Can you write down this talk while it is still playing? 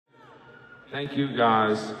Thank you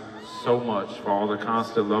guys so much for all the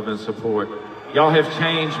constant love and support. Y'all have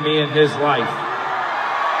changed me and his life.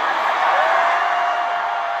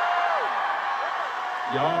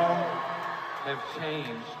 Y'all have changed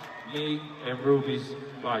me and Ruby's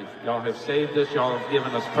life. Y'all have saved us. Y'all have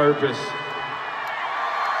given us purpose.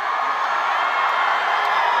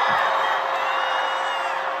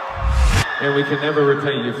 And we can never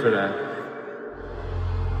repay you for that.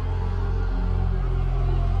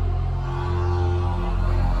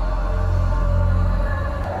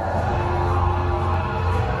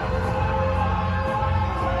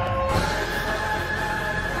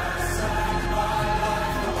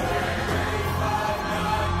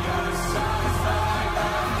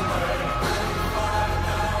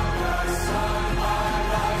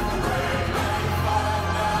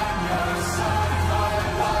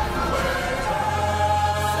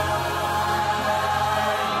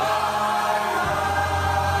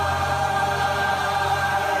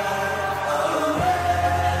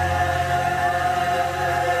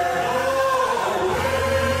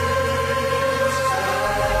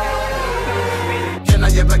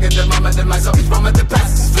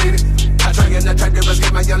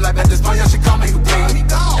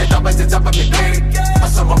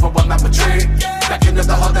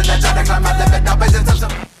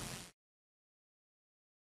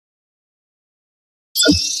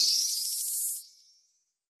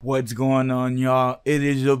 What's going on, y'all? It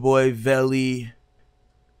is your boy VTGAkuma,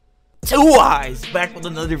 2 Eyes, back with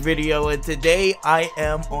another video, and today I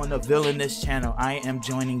am on a villainous channel. I am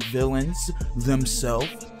joining villains themselves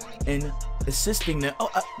and assisting them.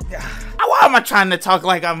 Why am I trying to talk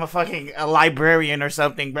like I'm a librarian or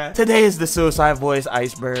something, bruh? Today is the suicideboys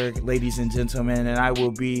Iceberg, ladies and gentlemen, and I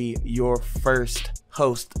will be your first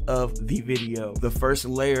host of the video. The first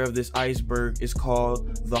layer of this iceberg is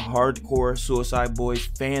called the Hardcore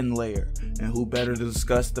suicideboys fan layer, and who better to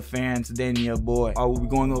discuss the fans than your boy. I will be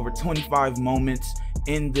going over 25 moments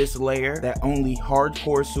in this layer that only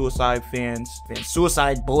hardcore suicideboys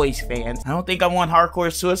fans. I don't think I want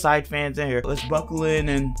hardcore suicide fans in here. Let's buckle in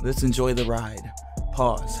and let's enjoy the ride.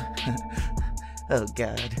 Pause. Oh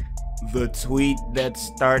god. The tweet that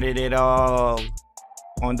started it all.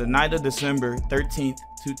 On the night of December 13th,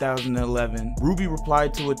 2011, Ruby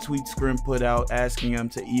replied to a tweet Scrim put out asking him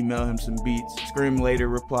to email him some beats. Scrim later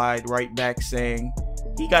replied right back saying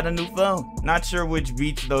he got a new phone. Not sure which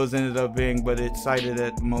beats those ended up being, but it cited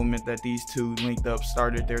at the moment that these two linked up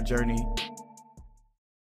started their journey.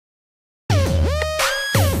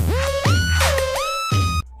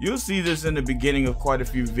 You'll see this in the beginning of quite a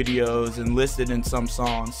few videos and listed in some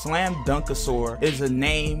songs. Slam Dunkasaur is a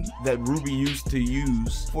name that Ruby used to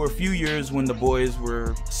use for a few years when the boys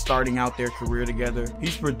were starting out their career together.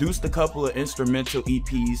 He's produced a couple of instrumental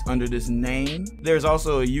EPs under this name. There's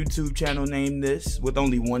also a YouTube channel named this with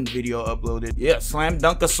only one video uploaded. Yeah, Slam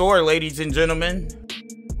Dunkasaur, ladies and gentlemen.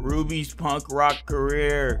 Ruby's punk rock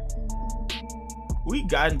career. We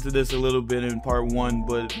got into this a little bit in part 1,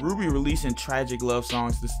 but Ruby releasing Tragic Love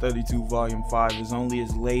Songs to Study 2 Volume 5 is only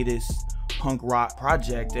his latest punk rock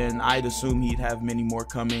project, and I'd assume he'd have many more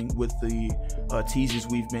coming with the teasers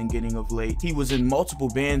we've been getting of late. He was in multiple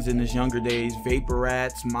bands in his younger days, Vapor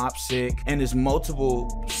Rats, Mop Sick, and there's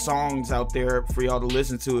multiple songs out there for y'all to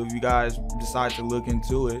listen to if you guys decide to look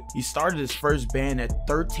into it. He started his first band at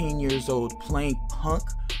 13 years old, playing punk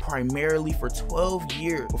primarily for 12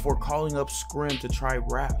 years before calling up Scrim to try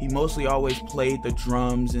rap. He mostly always played the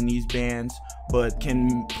drums in these bands, but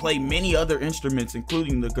can play many other instruments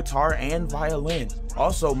including the guitar and violin.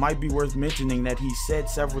 Also, might be worth mentioning that he said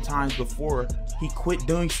several times before he quit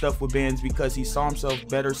doing stuff with bands because he saw himself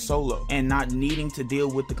better solo and not needing to deal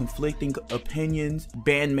with the conflicting opinions,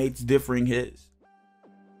 bandmates differing his.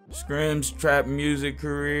 Scrim's trap music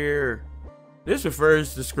career. This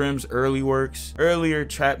refers to Scrim's early works. Earlier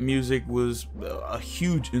trap music was a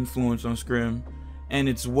huge influence on Scrim, and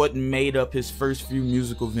it's what made up his first few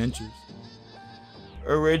musical ventures.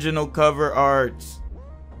 Original cover arts.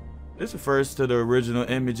 This refers to the original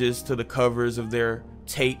images to the covers of their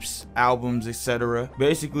tapes, albums, etc.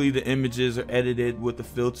 Basically, the images are edited with a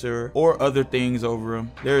filter or other things over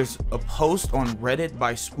them. There's a post on Reddit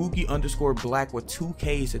by Spooky_Black with 2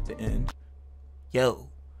 Ks at the end. Yo.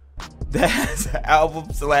 That's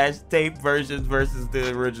album/tape versions versus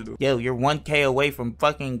the original. Yo, you're 1K away from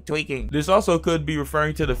fucking tweaking. This also could be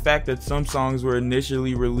referring to the fact that some songs were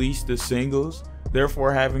initially released as singles,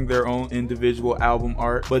 therefore having their own individual album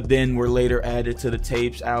art, but then were later added to the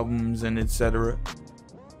tapes, albums, and etc.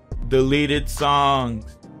 Deleted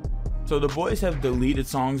songs. So the boys have deleted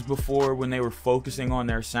songs before when they were focusing on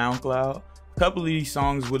their SoundCloud. couple of these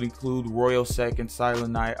songs would include Royal Second,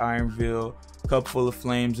 Silent Night, Ironville, Cup Full of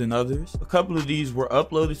Flames, and others. A couple of these were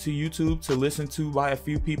uploaded to YouTube to listen to by a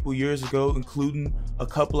few people years ago, including a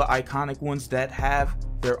couple of iconic ones that have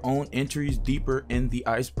their own entries deeper in the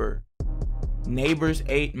iceberg. Neighbors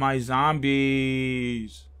Ate My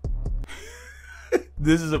Zombies.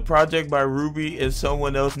 This is a project by Ruby and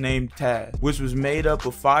someone else named Taz, which was made up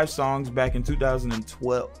of 5 songs back in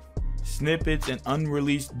 2012. Snippets and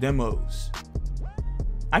unreleased demos.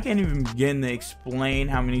 I can't even begin to explain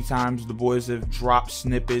how many times the boys have dropped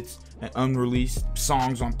snippets and unreleased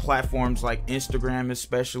songs on platforms like Instagram,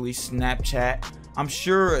 especially Snapchat, I'm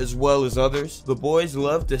sure, as well as others. The boys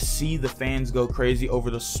love to see the fans go crazy over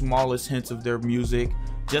the smallest hints of their music,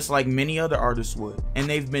 just like many other artists would. And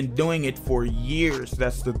they've been doing it for years,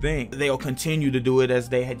 that's the thing. They'll continue to do it as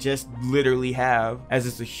they had just literally have, as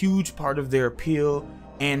it's a huge part of their appeal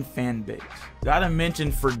and fan base. Gotta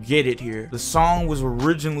mention Forget It here. The song was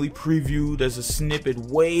originally previewed as a snippet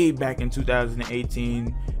way back in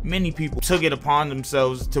 2018. Many people took it upon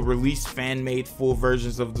themselves to release fan-made full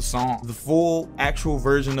versions of the song. The full actual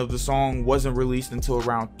version of the song wasn't released until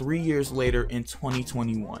around 3 years later in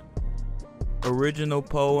 2021. Original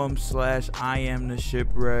poem / I Am the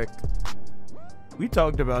Shipwreck. We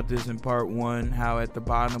talked about this in part 1, how at the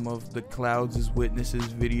bottom of the Clouds as Witnesses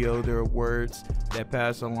video there are words that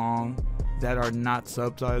pass along that are not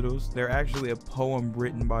subtitles. They're actually a poem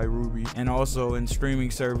written by Ruby. And also in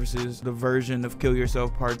streaming services, the version of Kill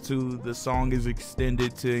Yourself Part 2, the song is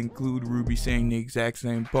extended to include Ruby saying the exact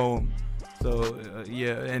same poem. So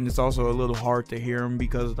yeah, and it's also a little hard to hear him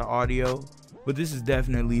because of the audio, but this is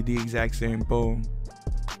definitely the exact same poem.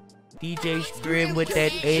 DJ Scrim with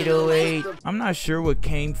that 808. I'm not sure what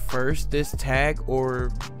came first, this tag or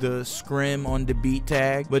the Scrim on the beat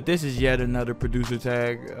tag, but this is yet another producer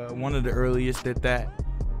tag, one of the earliest at that.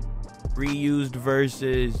 Reused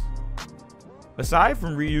verses. Aside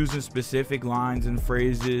from reusing specific lines and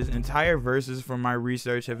phrases, entire verses from my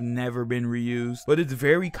research have never been reused, but it's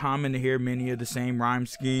very common to hear many of the same rhyme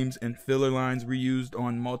schemes and filler lines reused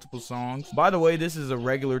on multiple songs. By the way, this is a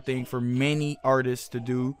regular thing for many artists to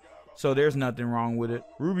do, so there's nothing wrong with it.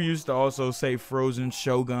 Ruby used to also say Frozen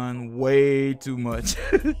Shogun way too much.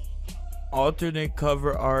 Alternate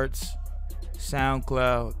cover arts,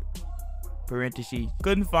 SoundCloud. Parentheses.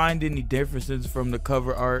 Couldn't find any differences from the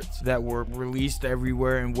cover arts that were released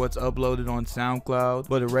everywhere and what's uploaded on SoundCloud,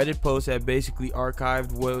 but a Reddit post had basically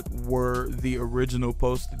archived what were the original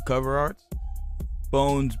posted cover arts.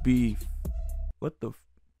 Bones beef. What the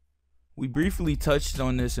We briefly touched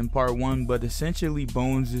on this in part 1, but essentially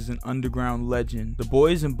Bones is an underground legend. The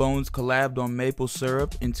boys and Bones collabed on Maple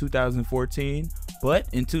Syrup in 2014, but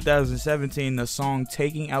in 2017 the song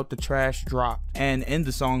Taking Out the Trash dropped, and in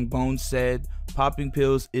the song Bones said popping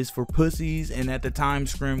pills is for pussies, and at the time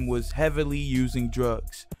Scrim was heavily using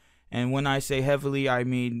drugs. And when I say heavily, I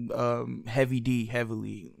mean heavy D,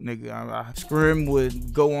 heavily. Nigga, Scrim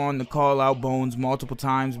would go on to call out Bones multiple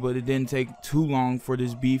times, but it didn't take too long for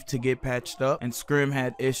this beef to get patched up. And Scrim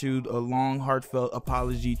had issued a long, heartfelt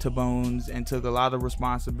apology to Bones and took a lot of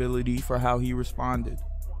responsibility for how he responded.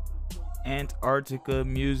 Antarctica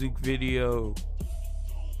music video.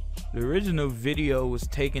 The original video was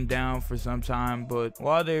taken down for some time, but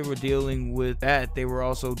while they were dealing with that, they were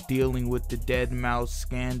also dealing with the deadmau5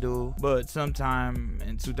 scandal. But sometime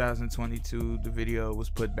in 2022, the video was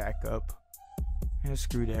put back up. Yeah,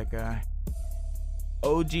 screw that guy.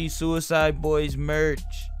 OG Suicide Boys merch.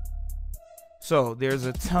 So there's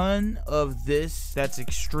a ton of this that's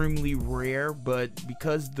extremely rare, but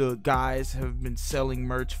because the guys have been selling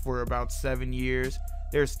merch for about 7 years,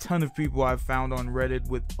 there's a ton of people I've found on Reddit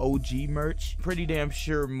with OG merch. Pretty damn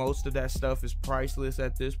sure most of that stuff is priceless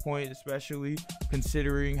at this point, especially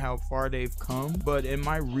considering how far they've come. But in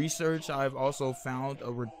my research, I've also found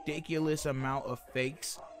a ridiculous amount of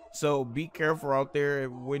fakes. So be careful out there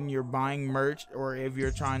when you're buying merch, or if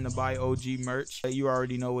you're trying to buy OG merch. You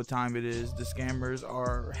already know what time it is. The scammers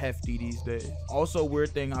are hefty these days. Also, weird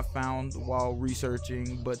thing I found while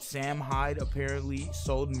researching, but Sam Hyde apparently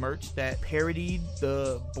sold merch that parodied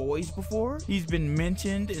the boys before. He's been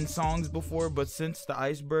mentioned in songs before, but since the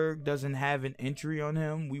Iceberg doesn't have an entry on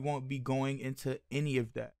him, we won't be going into any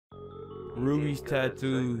of that. Ruby's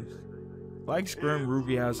tattoos. Like Scrim,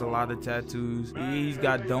 Ruby has a lot of tattoos. He's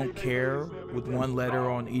got Don't Care with one letter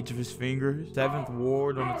on each of his fingers, 7th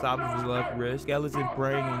ward on the top of his left wrist, skeleton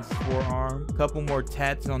praying on his forearm, a couple more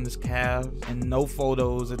tats on his calves, and no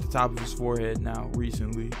photos at the top of his forehead now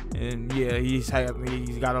recently. And yeah, he's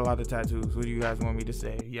got a lot of tattoos. What do you guys want me to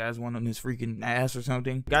say? He has one on his freaking ass or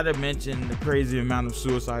something. Gotta mention the crazy amount of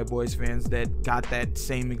Suicide Boys fans that got that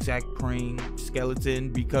same exact praying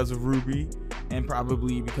skeleton because of Ruby, and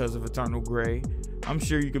probably because of Eternal Grey. I'm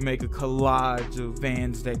sure you can make a collage of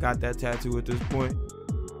fans that got that tattoo at this point.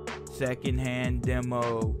 Secondhand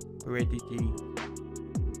demo, FREDDIE.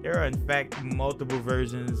 There are in fact multiple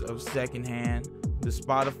versions of Secondhand. The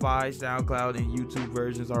Spotify, SoundCloud, and YouTube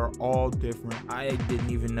versions are all different. I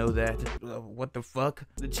didn't even know that. What the fuck?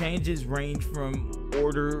 The changes range from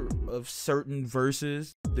order of certain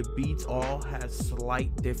verses. The beats all have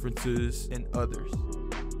slight differences in others.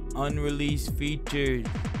 Unreleased features.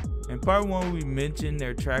 In part 1, we mentioned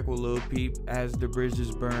their track with Lil Peep, As the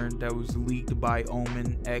Bridges Burn, that was leaked by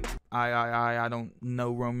Omen XIII. I don't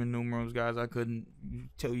know Roman numerals, guys. I couldn't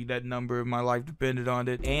tell you that number if my life depended on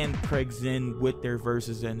it. And TARXZN with their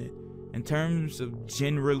verses in it. In terms of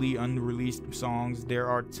generally unreleased songs, there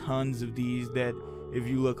are tons of these that if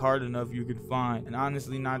you look hard enough you can find. And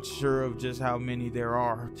honestly not sure of just how many there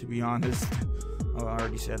are, to be honest. Oh, I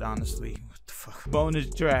already said honestly. What the fuck? Bonus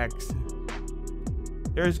tracks.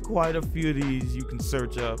 There's quite a few of these you can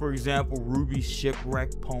search up. For example, Ruby's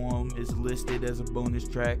Shipwreck poem is listed as a bonus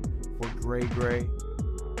track for Gray Gray.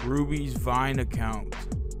 Ruby's Vine account.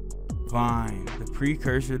 Vine, the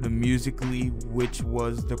precursor to Musical.ly, which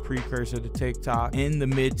was the precursor to TikTok in the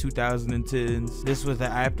mid-2010s. This was the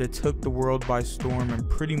app that took the world by storm and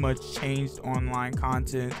pretty much changed online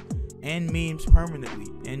content and memes permanently.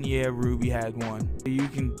 And yeah, Ruby had one. You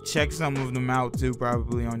can check some of them out too,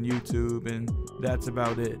 probably on YouTube, and that's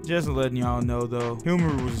about it. Just letting y'all know though,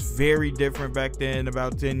 humor was very different back then,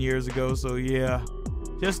 about 10 years ago, so yeah,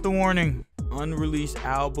 just a warning. Unreleased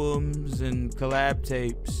albums and collab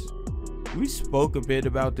tapes. We spoke a bit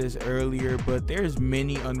about this earlier, but there's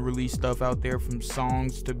many unreleased stuff out there, from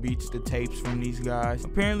songs to beats to tapes from these guys.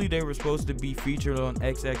 Apparently they were supposed to be featured on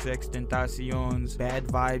XXXTentacion's Bad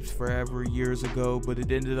Vibes Forever years ago, but it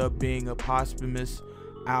ended up being a posthumous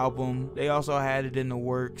album. They also had it in the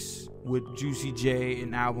works with Juicy J,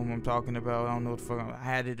 an album I'm talking about. I don't know what the fuck. I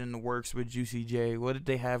had it in the works with Juicy J. What did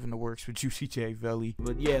they have in the works with Juicy J, Velly?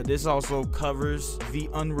 But yeah, this also covers the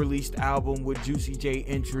unreleased album with Juicy J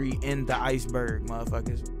entry in the Iceberg,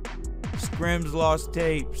 motherfuckers. Scrim's Lost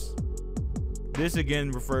Tapes. This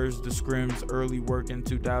again refers to Scrim's early work in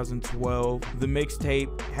 2012. The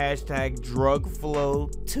mixtape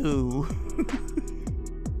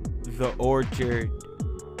 #DrugFlow2. The Orchard.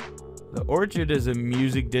 The Orchard is a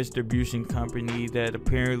music distribution company that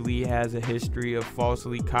apparently has a history of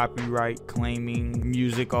falsely copyright claiming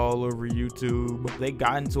music all over YouTube. They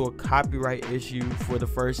got into a copyright issue for the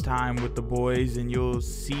first time with the boys, and you'll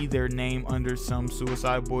see their name under some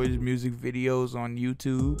Suicide Boys music videos on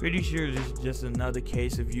YouTube. Pretty sure this is just another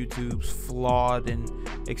case of YouTube's flawed and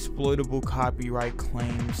exploitable copyright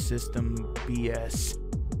claim system BS.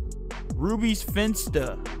 Ruby's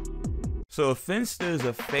Finsta. So Finsta is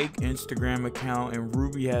a fake Instagram account, and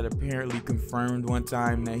Ruby had apparently confirmed one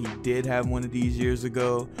time that he did have one of these years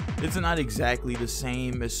ago. It's not exactly the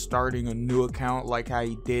same as starting a new account like how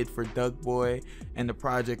he did for Duckboy and the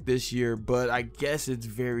project this year, but I guess it's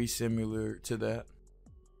very similar to that.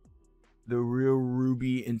 The real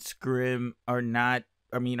Ruby and Scrim are dead.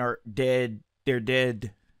 They're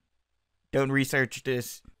dead. Don't research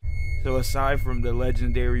this. So aside from the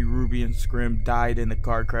legendary Ruby and Scrim died in a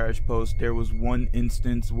car crash post, there was one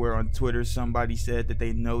instance where on Twitter somebody said that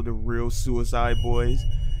they know the real Suicide Boys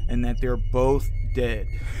and that they're both dead,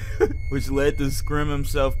 which led to Scrim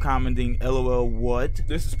himself commenting, "LOL, what?"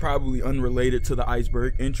 This is probably unrelated to the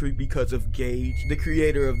Iceberg entry because of Gage, the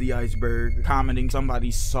creator of the Iceberg, commenting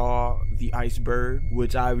somebody saw the Iceberg,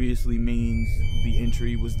 which obviously means the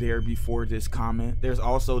entry was there before this comment. There's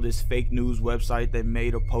also this fake news website that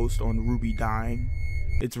made a post on Ruby dying.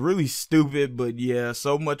 It's really stupid, but yeah,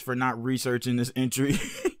 so much for not researching this entry.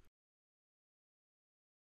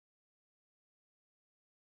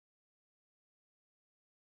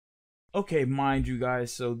 Okay, mind you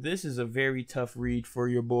guys, so this is a very tough read for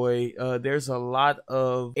your boy. There's a lot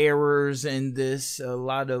of errors in this, a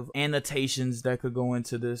lot of annotations that could go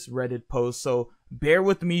into this Reddit post, so bear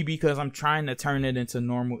with me because I'm trying to turn it into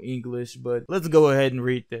normal English, but let's go ahead and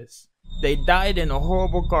read this. They died in a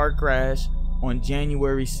horrible car crash on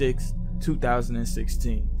January 6th,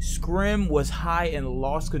 2016. Scrim was high and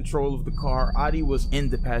lost control of the car. Adi was in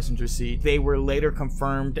the passenger seat. They were later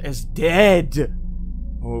confirmed as dead.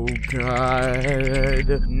 Oh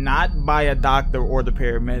God. Not by a doctor or the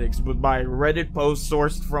paramedics, but by a Reddit post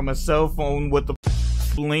sourced from a cell phone with the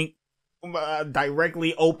link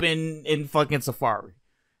directly open in fucking Safari.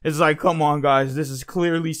 It's like, come on guys, this is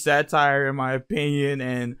clearly satire in my opinion,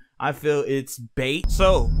 and I feel it's bait.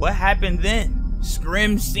 So, what happened then?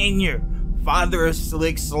 Scrim Sr., father of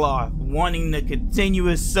Slick Sloth, wanting to continue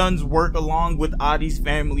his son's work along with Adi's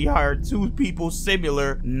family, hired two people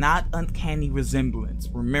similar, not uncanny resemblance.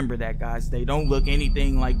 Remember that, guys. They don't look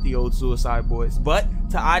anything like the old Suicide Boys. But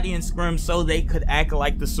to Adi and Scrim so they could act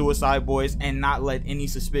like the Suicide Boys and not let any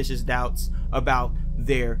suspicious doubts about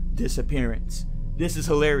their disappearance. This is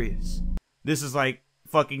hilarious. This is like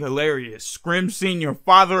fucking hilarious. Scrim Sr.,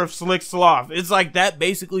 father of Slick Sloth. It's like that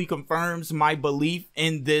basically confirms my belief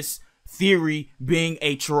in this theory being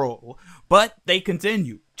a troll. But they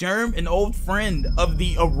continue. Germ, an old friend of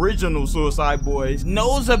the original Suicide Boys,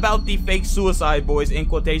 knows about the fake Suicide Boys in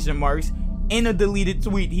quotation marks. In a deleted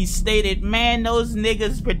tweet, he stated, "Man, those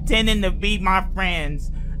niggas pretending to be my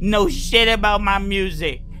friends know shit about my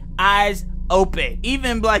music. Eyes open."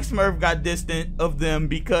 Even Black Smurf got distant of them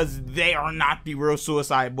because they are not the real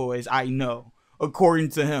Suicide Boys, I know. According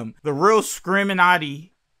to him, the real Scrim and Adi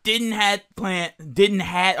didn't had plans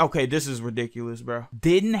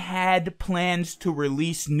to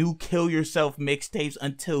release new Kill Yourself mixtapes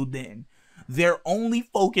until then. Their only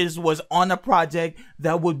focus was on a project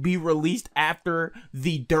that would be released after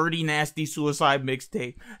the Dirty Nasty Suicide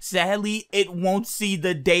mixtape. Sadly, it won't see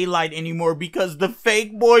the daylight anymore because the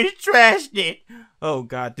fake boys trashed it. Oh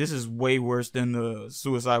God, this is way worse than the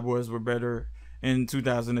Suicide Boys were better in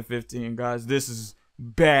 2015, guys. This is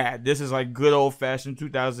bad. This is like good old-fashioned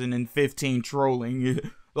 2015 trolling.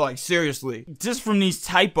 Like, seriously. Just from these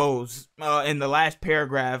typos in the last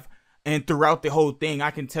paragraph and throughout the whole thing, I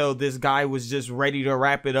can tell this guy was just ready to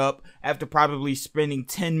wrap it up after probably spending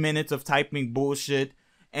 10 minutes of typing bullshit.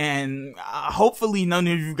 And hopefully none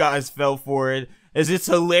of you guys fell for it, as it's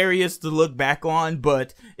hilarious to look back on,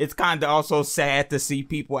 but it's kind of also sad to see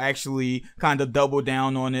people actually kind of double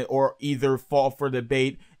down on it or either fall for the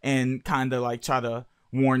bait and kind of like try to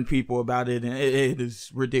warn people about it. And it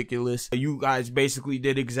is ridiculous. You guys basically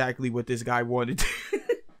did exactly what this guy wanted.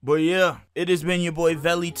 But yeah, it has been your boy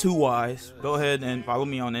Velly 2Ys. Go ahead and follow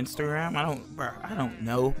me on Instagram. I don't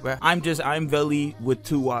know, bro. I'm Velly with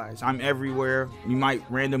 2Ys. I'm everywhere. You might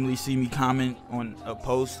randomly see me comment on a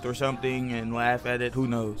post or something and laugh at it. Who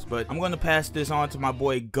knows? But I'm gonna pass this on to my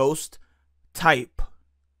boy GhostType.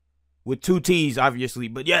 With 2 T's, obviously.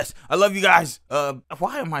 But yes, I love you guys.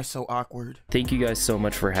 Why am I so awkward? Thank you guys so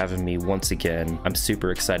much for having me once again. I'm super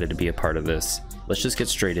excited to be a part of this. Let's just get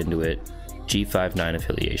straight into it. G59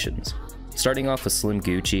 affiliations. Starting off with Slim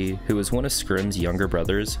Gucci, who was one of Scrim's younger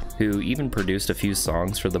brothers, who even produced a few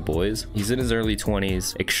songs for the boys. He's in his early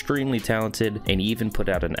 20s, extremely talented, and he even put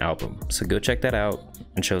out an album, so go check that out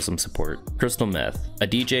and show some support. Crystal Meth, a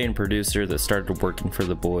DJ and producer that started working for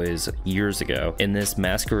the boys years ago. In this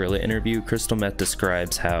Masquerilla interview, Crystal Meth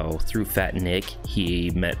describes how through Fat Nick, he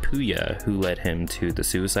met Puya, who led him to the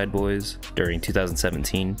Suicide Boys during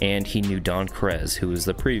 2017, and he knew Don Krez, who was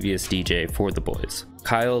the previous DJ for the boys.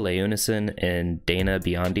 Kyle Leonison and Dana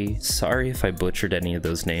Biondi. Sorry if I butchered any of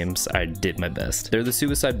those names, I did my best. They're the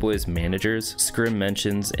Suicide Boys managers. Scrim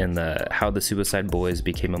mentions in the How the Suicide Boys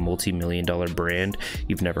Became a Multi-million-dollar Brand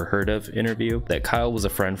You've Never Heard Of interview that Kyle was a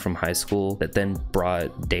friend from high school that then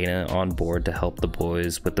brought Dana on board to help the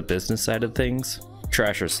boys with the business side of things.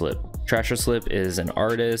 Trasher Slip. Trasher Slip is an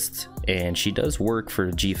artist and she does work for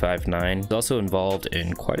G59. She's also involved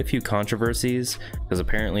in quite a few controversies because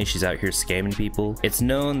apparently she's out here scamming people. It's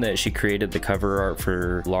known that she created the cover art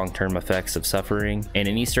for Long-Term Effects of Suffering, and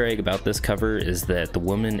an Easter egg about this cover is that the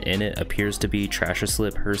woman in it appears to be Trasher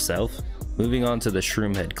Slip herself. Moving on to the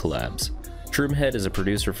Shroomhead collabs. Shroomhead is a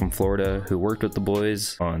producer from Florida who worked with the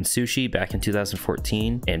boys on Sushi back in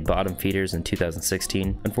 2014 and Bottom Feeders in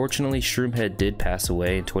 2016. Unfortunately, Shroomhead did pass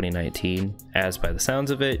away in 2019, as by the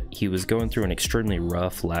sounds of it, he was going through an extremely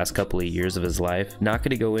rough last couple of years of his life. Not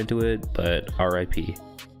gonna go into it, but RIP.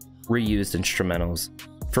 Reused instrumentals.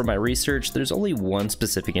 For my research, there's only one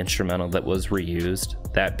specific instrumental that was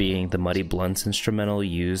reused, that being the Muddy Blunts instrumental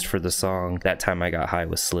used for the song That Time I Got High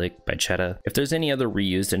with Slick by Chetta. If there's any other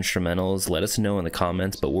reused instrumentals, let us know in the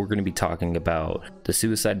comments, but we're going to be talking about the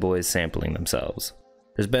Suicide Boys sampling themselves.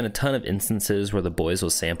 There's been a ton of instances where the boys will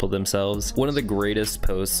sample themselves. One of the greatest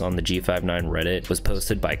posts on the G59 Reddit was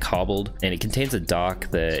posted by Cobbled, and it contains a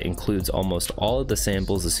doc that includes almost all of the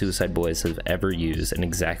samples the Suicide Boys have ever used and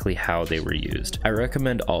exactly how they were used. I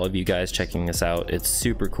recommend all of you guys checking this out. It's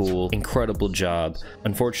super cool, incredible job.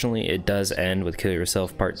 Unfortunately, it does end with Kill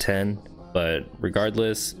Yourself Part 10, but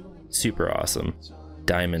regardless, super awesome.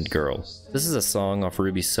 Diamond Girl. This is a song off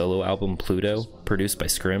Ruby's solo album Pluto, produced by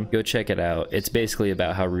Scrim. Go check it out. It's basically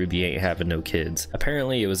about how Ruby ain't having no kids.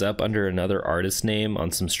 Apparently it was up under another artist name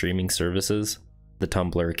on some streaming services, the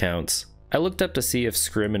Tumblr accounts. I looked up to see if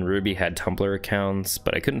Scrim and Ruby had Tumblr accounts,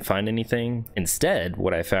 but I couldn't find anything. Instead,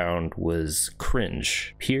 what I found was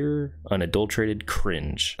cringe. Pure, unadulterated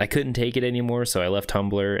cringe. I couldn't take it anymore, so I left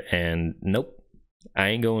Tumblr, and nope, I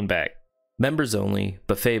ain't going back. Members only,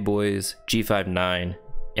 FEZVOID, G59,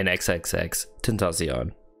 and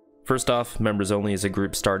XXXTentacion. First off, Members Only is a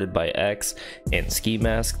group started by X and Ski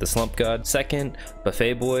Mask, the Slump God. Second,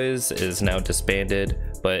 FEZVOID is now disbanded,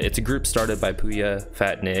 but it's a group started by Puya,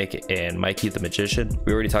 Fat Nick, and Mikey the Magician.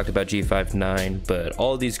 We already talked about G59, but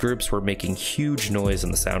all of these groups were making huge noise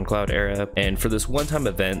in the SoundCloud era, and for this one-time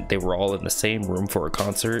event, they were all in the same room for a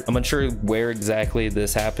concert. I'm unsure where exactly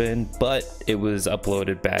this happened, but it was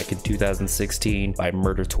uploaded back in 2016 by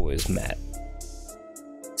Murder Toys Matt.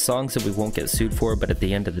 Songs that we won't get sued for, but at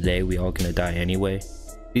the end of the day, we all gonna die anyway.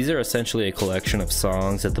 These are essentially a collection of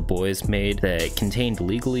songs that the boys made that contained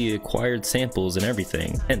legally acquired samples and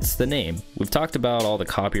everything, hence the name. We've talked about all the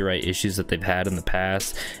copyright issues that they've had in the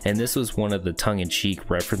past, and this was one of the tongue-in-cheek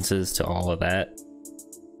references to all of that.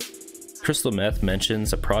 Crystal Meth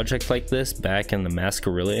mentions a project like this back in the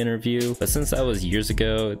Mascarilla interview, but since that was years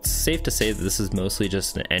ago, it's safe to say that this is mostly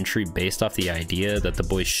just an entry based off the idea that the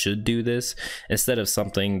boys should do this, instead of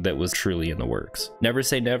something that was truly in the works. Never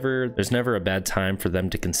say never, there's never a bad time for them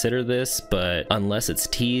to consider this, but unless it's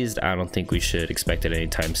teased, I don't think we should expect it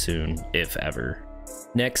anytime soon, if ever.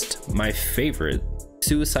 Next, my favorite,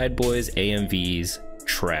 Suicideboys AMV's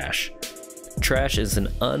Trash. Trash is an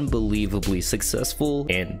unbelievably successful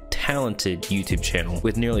and talented YouTube channel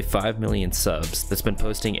with nearly 5 million subs that's been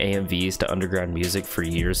posting AMVs to underground music for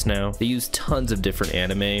years now. They use tons of different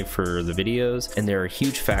anime for the videos, and they're a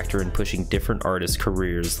huge factor in pushing different artists'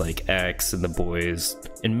 careers like X and the Boys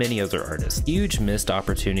and many other artists. Huge missed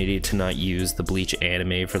opportunity to not use the Bleach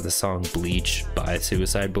anime for the song Bleach by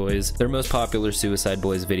Suicideboys. Their most popular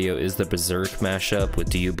Suicideboys video is the Berserk mashup with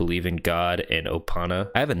Do You Believe in God and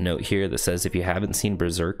Opana. I have a note here that says if you haven't seen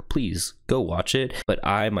Berserk, please go watch it, but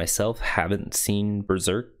I myself haven't seen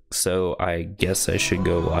Berserk, so I guess I should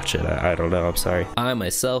go watch it. I don't know, I'm sorry. I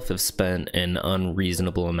myself have spent an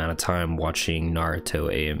unreasonable amount of time watching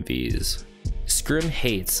Naruto AMVs. Scrim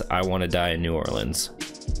hates I Wanna Die in New Orleans.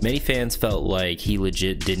 Many fans felt like he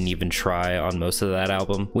legit didn't even try on most of that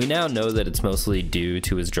album. We now know that it's mostly due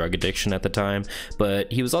to his drug addiction at the time, but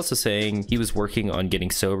he was also saying he was working on getting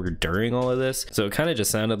sober during all of this, so it kind of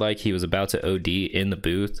just sounded like he was about to OD in the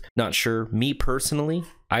booth. Not sure. Me personally,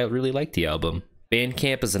 I really like the album.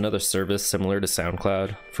 Bandcamp is another service similar to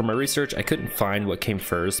SoundCloud. For my research, I couldn't find what came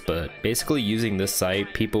first, but basically using this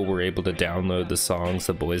site, people were able to download the songs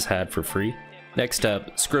the boys had for free. Next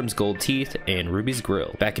up, Scrim's Gold Teeth and Ruby's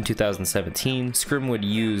Grill. Back in 2017, Scrim would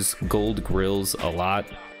use gold grills a lot,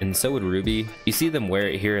 and so would Ruby. You see them wear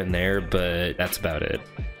it here and there, but that's about it.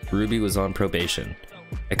 Ruby was on probation.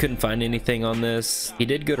 I couldn't find anything on this. He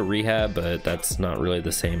did go to rehab, but that's not really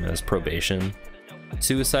the same as probation.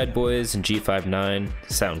 Suicideboys and G59,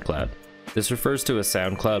 SoundCloud. This refers to a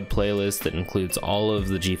SoundCloud playlist that includes all of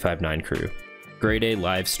the G59 crew. Grade A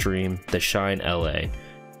live stream, The Shine LA.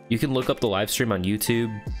 You can look up the live stream on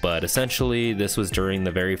YouTube, but essentially this was during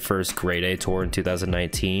the very first Grade A tour in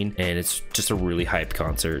 2019, and it's just a really hyped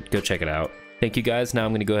concert. Go check it out. Thank you guys. Now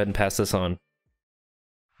I'm going to go ahead and pass this on.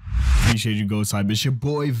 Appreciate you, GhostType. It's your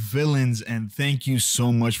boy Villains, and thank you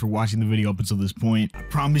so much for watching the video up until this point. I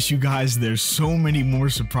promise you guys there's so many more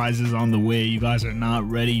surprises on the way. You guys are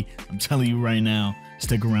not ready. I'm telling you right now.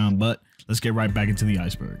 Stick around, but let's get right back into the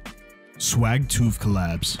iceberg. Swag Tooth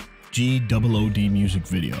collabs. GHOOD music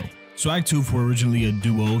video. Swag Tooth were originally a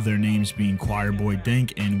duo, their names being Choir Boy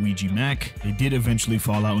Dank and Ouija Mac. They did eventually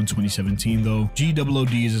fall out in 2017 though.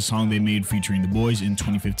 GHOOD is a song they made featuring the boys in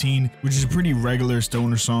 2015, which is a pretty regular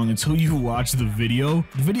stoner song until you watch the video.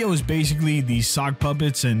 The video is basically these sock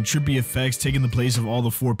puppets and trippy effects taking the place of all the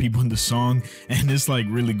 4 people in the song, and it's like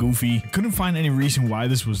really goofy. Couldn't find any reason why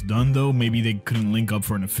this was done though. Maybe they couldn't link up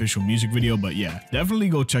for an official music video, but yeah, definitely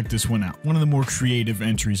go check this one out. One of the more creative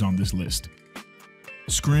entries on this list.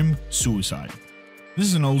 Scrim Suicide. This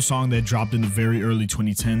is an old song that dropped in the very early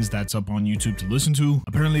 2010s that's up on YouTube to listen to.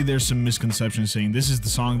 Apparently there's some misconceptions saying this is the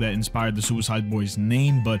song that inspired the Suicideboys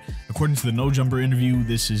name, but according to the No Jumper interview,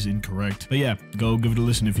 this is incorrect. But yeah, go give it a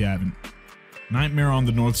listen if you haven't. Nightmare on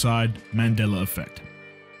the North Side, Mandela Effect.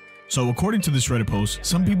 So according to this Reddit post,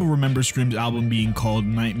 some people remember Scrim's album being called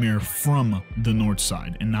Nightmare from the North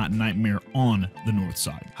Side and not Nightmare on the North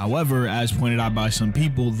Side. However, as pointed out by some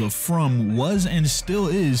people, the from was and still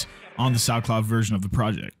is on the SoundCloud version of the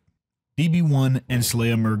project. DB1 and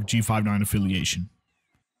SlayerMerc G59 affiliation.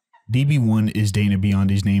 DB1 is Dana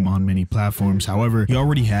Biondi's name on many platforms. However, he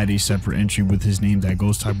already had a separate entry with his name that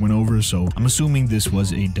GhostType went over, so I'm assuming this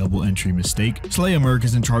was a double entry mistake. SlayerMerc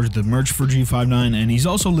is in charge of the merch for G59, and he's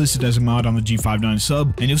also listed as a mod on the G59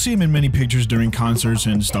 sub, and you'll see him in many pictures during concerts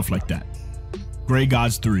and stuff like that. Grey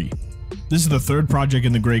Gods 3. This is the third project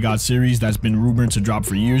in the Grey God series that's been rumored to drop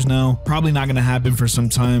for years now. Probably not going to happen for some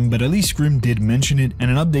time, but at least Scrim did mention it.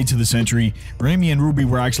 And an update to this entry, Rami and Ruby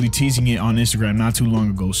were actually teasing it on Instagram not too long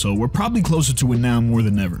ago, so we're probably closer to it now more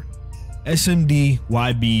than ever.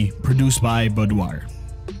 SMDYB, produced by Budwire.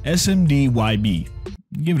 SMDYB.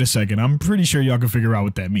 Give it a second, I'm pretty sure y'all can figure out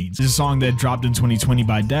what that means. It's a song that dropped in 2020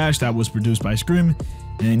 by Dash that was produced by Scrim,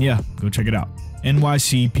 and yeah, go check it out.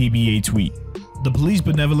 NYCPBA tweet. The Police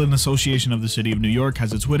Benevolent Association of the City of New York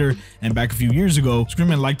has a Twitter, and back a few years ago, Scrim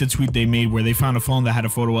liked a tweet they made where they found a phone that had a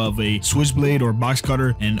photo of a switchblade or box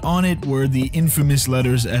cutter, and on it were the infamous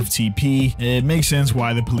letters FTP. It makes sense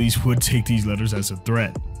why the police would take these letters as a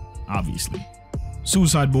threat, obviously.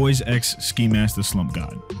 Suicideboys x Ski Master Slump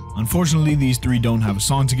God. Unfortunately, these three don't have a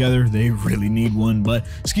song together. They really need one, but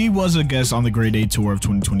Ski was a guest on the Grade A tour of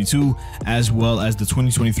 2022, as well as the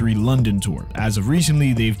 2023 London tour. As of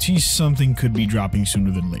recently, they've teased something could be dropping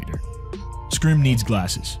sooner than later. Scrim needs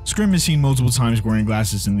glasses. Scrim is seen multiple times wearing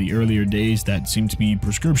glasses in the earlier days that seem to be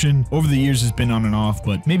prescription. Over the years, it's been on and off,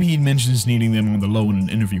 but maybe he mentions needing them on the low in an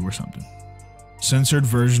interview or something. Censored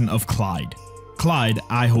version of Clyde. Clyde,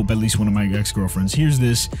 I hope at least one of my ex-girlfriends hears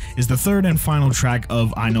this, is the third and final track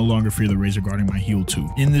of I No Longer Fear the Razor Guarding My Heel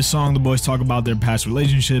 2. In this song, the boys talk about their past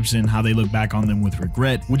relationships and how they look back on them with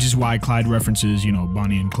regret, which is why Clyde references, you know,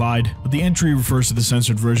 Bonnie and Clyde. But the entry refers to the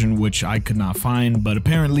censored version, which I could not find, but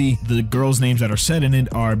apparently the girls' names that are said in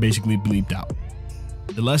it are basically bleeped out.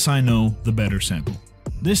 The Less I Know, the Better sample.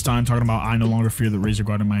 This time, talking about I No Longer Fear the Razor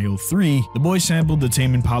Guarding My Heel 3, the boys sampled the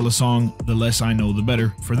Tame Impala song, The Less I Know The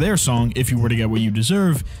Better, for their song, If You Were to Get What You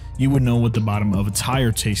Deserve, You Would Know What the Bottom of a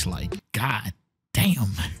Tire Tastes Like. God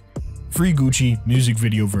damn. Free Gucci music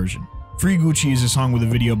video version. Free Gucci is a song with a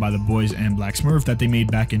video by the boys and Black Smurf that they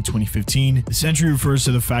made back in 2015. This entry refers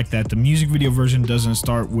to the fact that the music video version doesn't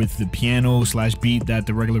start with the piano/beat that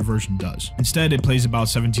the regular version does. Instead, it plays about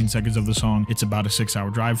 17 seconds of the song. It's about a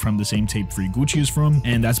 6-hour drive from the same tape Free Gucci is from,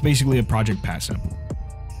 and that's basically a Project Pat sample.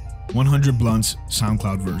 100 Blunts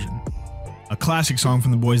SoundCloud version. A classic song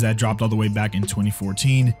from the boys that dropped all the way back in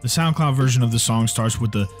 2014. The SoundCloud version of the song starts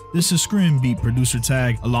with the "This is Scrim" beat producer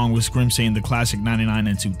tag, along with Scrim saying the classic 99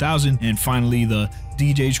 and 2000, and finally the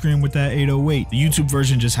DJ Scrim with that 808. The YouTube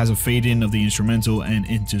version just has a fade in of the instrumental and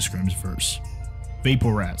into Scrim's verse.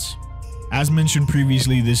 Vapor Rats. As mentioned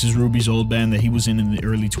previously, this is Ruby's old band that he was in the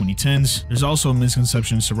early 2010s. There's also a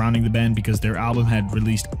misconception surrounding the band because their album had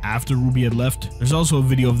released after Ruby had left. There's also a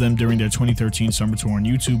video of them during their 2013 summer tour on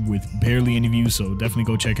YouTube with barely any views, so definitely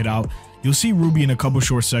go check it out. You'll see Ruby in a couple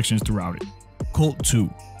short sections throughout it. Cult 2.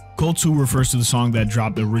 Cult 2 refers to the song that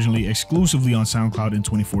dropped originally exclusively on SoundCloud in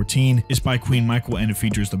 2014. It's by Queen Michael and it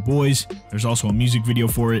features the boys. There's also a music video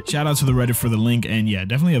for it. Shout out to the Reddit for the link, and yeah,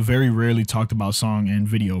 definitely a very rarely talked about song and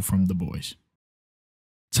video from the boys.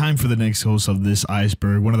 Time for the next host of this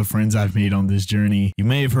Iceberg, one of the friends I've made on this journey. You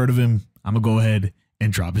may have heard of him. I'm gonna go ahead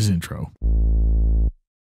and drop his intro.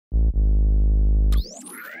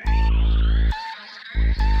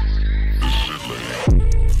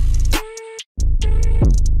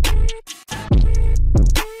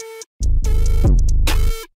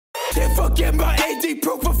 Get my AD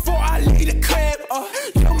proof before I leave the crib.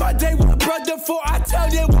 Yo, my day one brother before I tell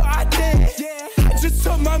you what I did. I just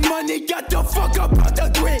took my money, got the fuck up on the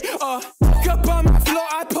grid. Fuck up on my floor,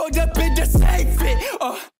 I pulled up in the safe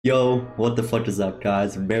it. Yo, what the fuck is up,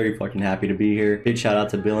 guys? I'm very fucking happy to be here. Big shout out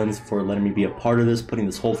to Billings for letting me be a part of this, putting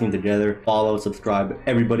this whole thing together. Follow, subscribe,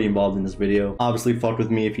 everybody involved in this video. Obviously, fuck with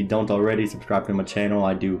me if you don't already. Subscribe to my channel.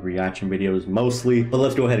 I do reaction videos mostly. But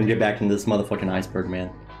let's go ahead and get back into this motherfucking Iceberg, man.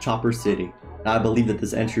 Chopper City. I believe that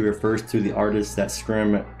this entry refers to the artist that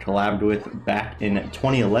Scrim collabed with back in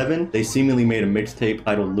 2011. They seemingly made a mixtape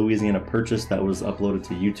titled Louisiana Purchase that was uploaded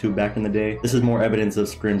to YouTube back in the day. This is more evidence of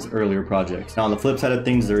Scrim's earlier projects. Now on the flip side of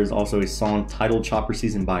things, there is also a song titled Chopper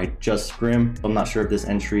Season by just Scrim. I'm not sure if this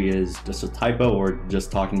entry is just a typo or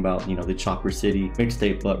just talking about, you know, the Chopper City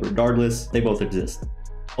mixtape, but regardless, they both exist.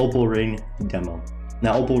 Opal Ring Demo.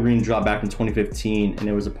 Now, Opal Green dropped back in 2015, and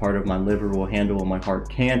it was a part of My Liver Will Handle What My Heart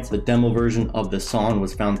Can't. The demo version of the song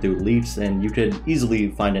was found through leaks, and you could easily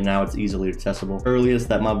find it now. It's easily accessible. Earliest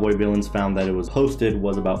that my boy Villains found that it was posted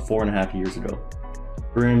was about 4.5 years ago.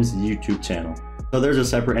 Scrim's YouTube channel. So there's a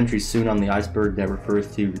separate entry soon on the Iceberg that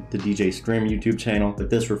refers to the DJ Scrim YouTube channel, but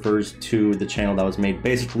this refers to the channel that was made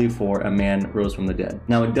basically for A Man Rose from the Dead.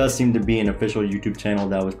 Now, it does seem to be an official YouTube channel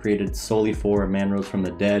that was created solely for A Man Rose from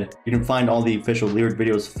the Dead. You can find all the official lyric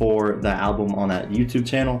videos for that album on that YouTube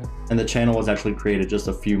channel, and the channel was actually created just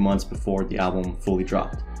a few months before the album fully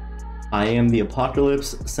dropped. I Am the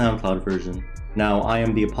Apocalypse SoundCloud version. Now, I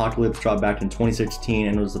Am the Apocalypse dropped back in 2016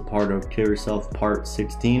 and was a part of Kill Yourself Part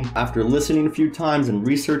 16. After listening a few times and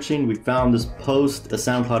researching, we found this post. The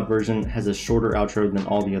SoundCloud version has a shorter outro than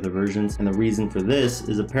all the other versions, and the reason for this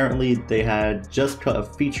is apparently they had just cut a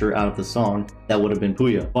feature out of the song that would have been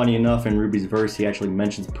Puya. Funny enough, in Ruby's verse, he actually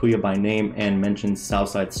mentions Puya by name and mentions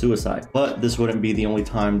Southside Suicide. But this wouldn't be the only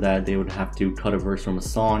time that they would have to cut a verse from a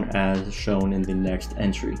song, as shown in the next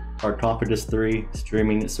entry. Sarcophagus 3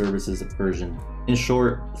 Streaming Services version. In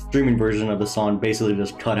short, streaming version of the song basically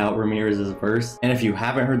just cut out Ramirez's verse. And if you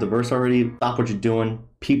haven't heard the verse already, stop what you're doing,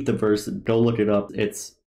 peep the verse, go look it up.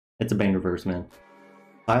 It's a banger verse, man.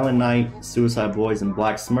 Silent Night, Suicide Boys, and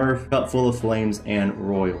Black Smurf, Cup Full of Flames, and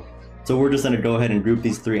Royal. So we're just going to go ahead and group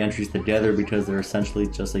these three entries together because they're essentially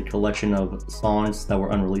just a collection of songs that were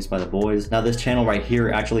unreleased by the boys. Now, this channel right here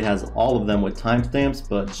actually has all of them with timestamps,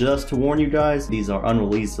 but just to warn you guys, these are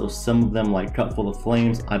unreleased, so some of them, like Cup Full of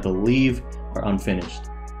Flames, I believe are unfinished.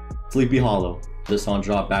 Sleepy Hollow. This song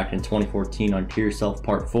dropped back in 2014 on Kill Yourself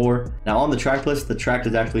Part 4. Now, on the track list, the track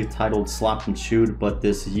is actually titled Slapped and Chewed, but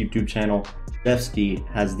this YouTube channel, Jeffsky,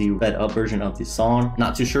 has the sped up version of the song.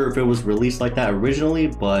 Not too sure if it was released like that originally,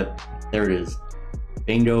 but there it is.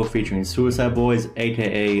 Bingo featuring Suicide Boys,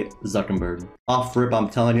 aka Zuckerberg. Off rip, I'm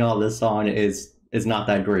telling y'all, this song is not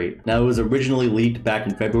that great. Now, it was originally leaked back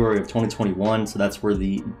in February of 2021, so that's where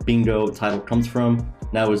the Bingo title comes from.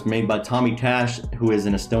 Now, it was made by Tommy Cash, who is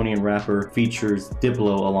an Estonian rapper, features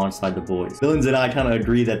Diplo alongside the boys. Villains and I kind of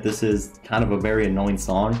agree that this is kind of a very annoying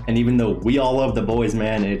song, and even though we all love the boys,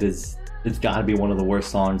 man, it's gotta be one of the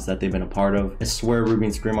worst songs that they've been a part of. I swear Ruby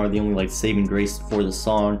and Scrim are the only saving grace for the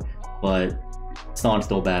song, but the song's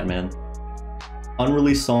still bad, man.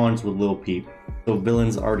 Unreleased songs with Lil Peep. So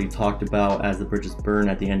Villains already talked about As the Bridges Burn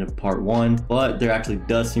at the end of part 1, but there actually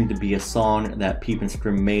does seem to be a song that Peep and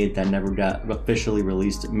Scrim made that never got officially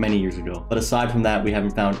released many years ago. But aside from that, we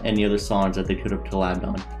haven't found any other songs that they could have collabed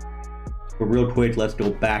on. But real quick, let's go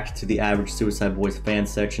back to the Average Suicide Boys fan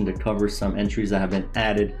section to cover some entries that have been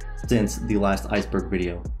added since the last Iceberg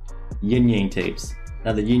video. Yin Yang Tapes.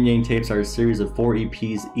 Now, the Yin Yang Tapes are a series of 4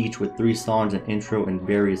 EPs, each with 3 songs, an intro, and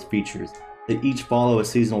various features. They each follow a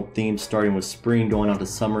seasonal theme, starting with spring, going on to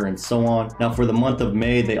summer, and so on. Now, for the month of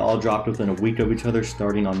May, they all dropped within a week of each other,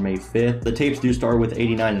 starting on May 5th. The tapes do start with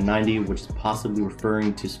 89 and 90, which is possibly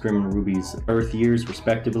referring to Scrim and Ruby's birth years,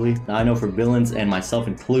 respectively. Now, I know for Villains, and myself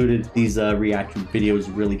included, these reaction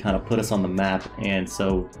videos really kind of put us on the map, and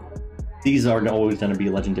so these are always going to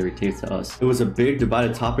be legendary tapes to us. It was a big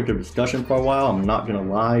divided topic of discussion for a while, I'm not going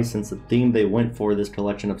to lie, since the theme they went for this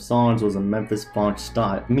collection of songs was a Memphis funk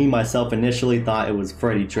style. Me, myself, initially thought it was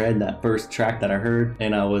Freddie DREDD, that first track that I heard,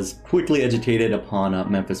 and I was quickly educated upon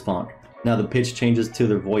Memphis funk. Now, the pitch changes to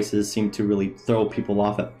their voices seem to really throw people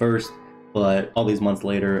off at first, but all these months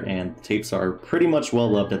later, and the tapes are pretty much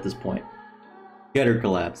well loved at this point. Getter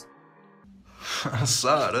collabs.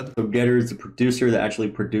 So Getter is the producer that actually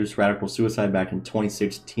produced Radical Suicide back in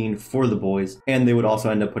 2016 for the boys, and they would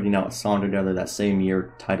also end up putting out a song together that same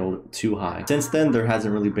year titled Too High. Since then, there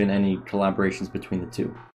hasn't really been any collaborations between the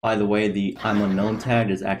two. By the way, the I'm Unknown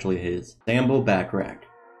tag is actually his. Sambo Backrack.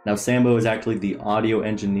 Now, Sambo is actually the audio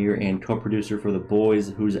engineer and co-producer for the boys,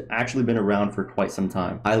 who's actually been around for quite some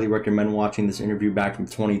time. Highly recommend watching this interview back from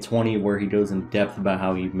 2020 where he goes in depth about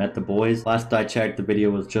how he met the boys. Last I checked, the video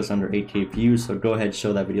was just under 8K views, so go ahead and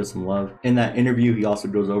show that video some love. In that interview, he also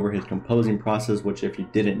goes over his composing process, which if you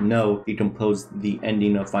didn't know, he composed the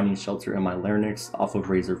ending of Finding Shelter in My Larynx off of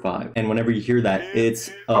Razor 5. And whenever you hear that, it's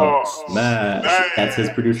a smash. That's his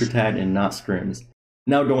producer tag and not Scrim's.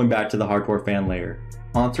 Now going back to the hardcore fan layer.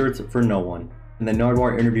 Concerts for no one. In the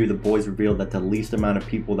Nardwuar interview, the boys revealed that the least amount of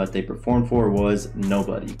people that they performed for was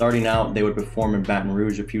nobody. Starting out, they would perform in Baton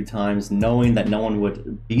Rouge a few times, knowing that no one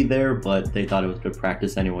would be there, but they thought it was good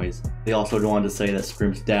practice anyways. They also go on to say that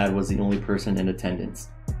Scrim's dad was the only person in attendance.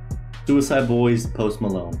 Suicide Boys, Post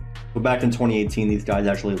Malone. So back in 2018, these guys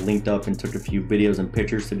actually linked up and took a few videos and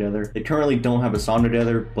pictures together. They currently don't have a song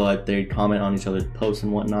together, but they comment on each other's posts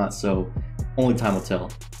and whatnot, so only time will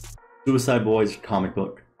tell. Suicide Boys comic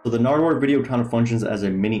book. So the Nardwuar video kind of functions as a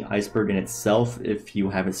mini iceberg in itself if you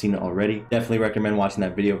haven't seen it already. Definitely recommend watching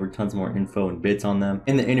that video for tons more info and bits on them.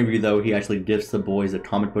 In the interview though, he actually gives the boys a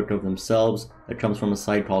comic book of themselves that comes from a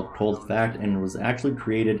site called Cold Fact and was actually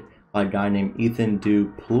created by a guy named Ethan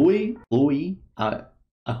Dupuy.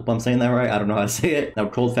 I hope I'm saying that right. I don't know how to say it. Now,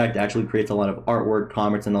 Cold Fact actually creates a lot of artwork,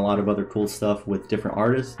 comics, and a lot of other cool stuff with different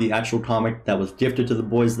artists. The actual comic that was gifted to the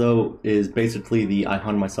boys, though, is basically the I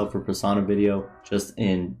Hung Myself for Persona video, just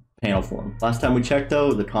in panel form. Last time we checked,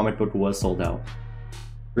 though, the comic book was sold out.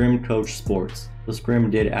 Scrim Coach Sports. So Scrim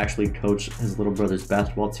did actually coach his little brother's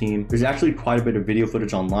basketball team. There's actually quite a bit of video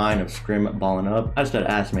footage online of Scrim balling up. I just gotta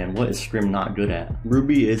ask, man, what is Scrim not good at?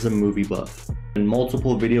 Ruby is a movie buff. In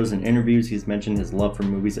multiple videos and interviews, he's mentioned his love for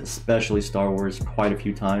movies, especially Star Wars, quite a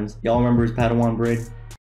few times. Y'all remember his Padawan braid?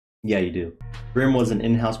 Yeah, you do. Scrim was an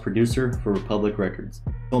in-house producer for Republic Records.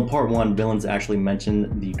 So in part 1, Villains actually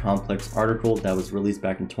mentioned the Complex article that was released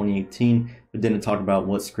back in 2018, but didn't talk about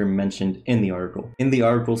what Scrim mentioned in the article. In the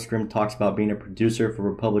article, Scrim talks about being a producer for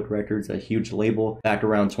Republic Records, a huge label, back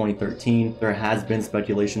around 2013. There has been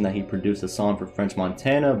speculation that he produced a song for French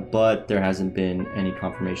Montana, but there hasn't been any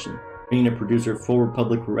confirmation. Being a producer for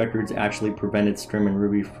Republic Records actually prevented Scrim and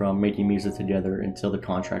Ruby from making music together until the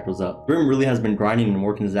contract was up. Scrim really has been grinding and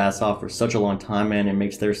working his ass off for such a long time, man, and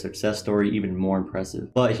makes their success story even more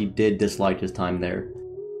impressive. But he did dislike his time there.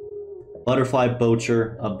 Butterfly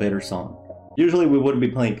Boacher, a bitter song. Usually we wouldn't be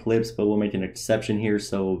playing clips, but we'll make an exception here,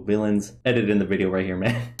 so Villains, edit in the video right here,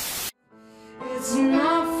 man. It's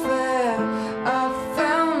not fair, I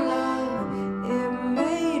found love, it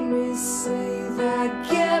made me say that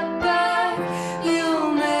get back,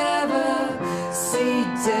 you'll never see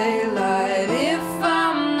daylight if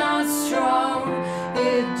I'm not strong,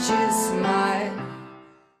 it just might.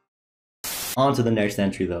 On to the next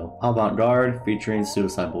entry though, Avant-Garde featuring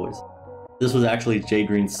Suicide Boys. This was actually Jay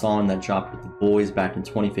Green's song that dropped with the boys back in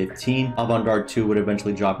 2015. Avant-Garde 2 would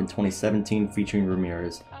eventually drop in 2017 featuring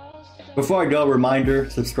Ramirez. Before I go, reminder,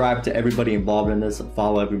 subscribe to everybody involved in this,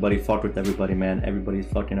 follow everybody, fuck with everybody, man. Everybody's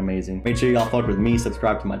fucking amazing. Make sure y'all fuck with me,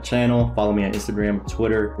 subscribe to my channel, follow me on Instagram,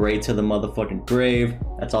 Twitter, right to the motherfucking grave.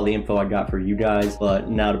 That's all the info I got for you guys. But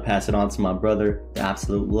now to pass it on to my brother, the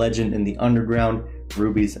absolute legend in the underground,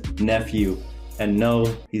 Ruby's nephew. And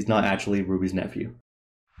no, he's not actually Ruby's nephew.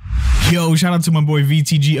 Yo, shout out to my boy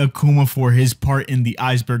VTGAkuma for his part in the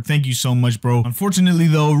Iceberg. Thank you so much, bro. Unfortunately,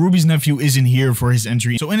 though, Ruby's nephew isn't here for his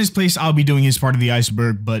entry. So in his place, I'll be doing his part of the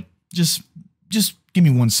Iceberg, but just give me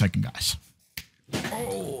 1 second, guys.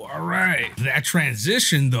 Oh, all right. That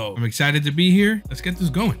transition, though. I'm excited to be here. Let's get this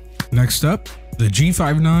going. Next up, the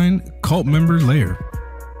G59 cult member layer.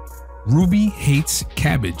 Ruby hates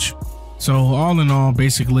cabbage. So all in all,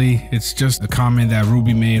 basically, it's just a comment that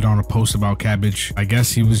Ruby made on a post about cabbage. I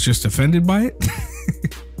guess he was just offended by it.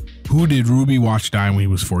 Who did Ruby watch die when he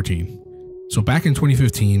was 14? So back in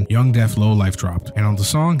 2015, Young Death Low Life dropped, and on the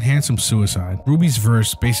song Handsome Suicide, Ruby's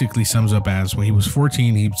verse basically sums up as when he was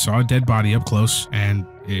 14, he saw a dead body up close and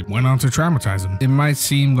it went on to traumatize him. It might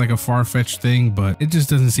seem like a far-fetched thing, but it just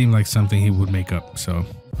doesn't seem like something he would make up. So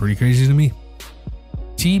pretty crazy to me.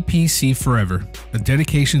 TPC Forever, a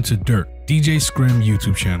dedication to Dirt, DJ Scrim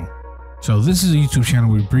YouTube channel. So this is a YouTube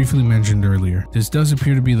channel we briefly mentioned earlier. This does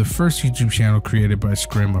appear to be the first YouTube channel created by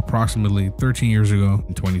Scrim approximately 13 years ago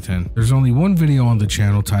in 2010. There's only one video on the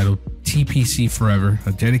channel titled TPC Forever,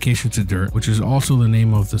 a dedication to Dirt, which is also the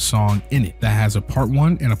name of the song in it, that has a part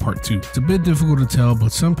 1 and a part 2. It's a bit difficult to tell,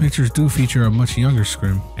 but some pictures do feature a much younger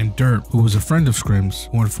Scrim and Dirt, who was a friend of Scrim's,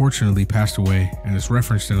 who unfortunately passed away, and is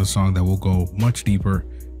referenced in a song that will go much deeper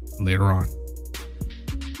later on.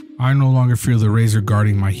 I No Longer Feel the Razor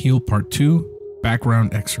Guarding My Heel Part 2,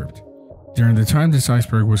 background excerpt. During the time this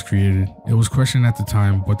iceberg was created, it was questioned at the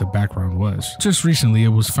time what the background was. Just recently, it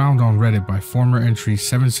was found on Reddit by former entry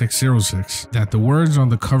 7606 that the words on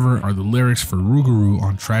the cover are the lyrics for Rougarou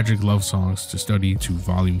on Tragic Love Songs to Study to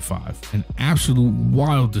Volume 5. An absolute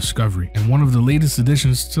wild discovery, and one of the latest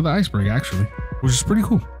additions to the iceberg actually, which is pretty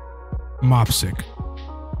cool. Mopsic.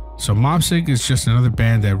 So Mopsic is just another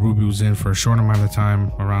band that Ruby was in for a short amount of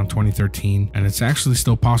time around 2013, and it's actually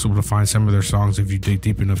still possible to find some of their songs if you dig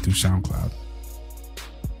deep enough through SoundCloud.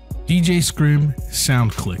 DJ Scrim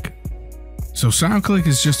SoundClick. So SoundClick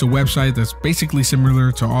is just a website that's basically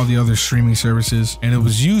similar to all the other streaming services, and it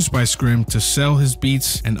was used by Scrim to sell his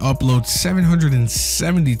beats and upload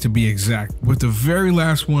 770 to be exact, with the very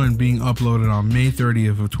last one being uploaded on May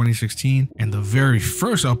 30th of 2016, and the very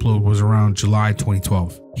first upload was around July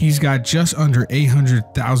 2012. He's got just under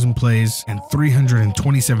 800,000 plays and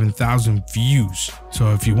 327,000 views.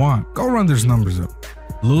 So if you want, go run those numbers up.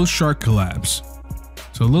 Lil Shark collabs.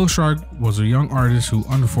 So Lil Shark was a young artist who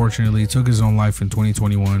unfortunately took his own life in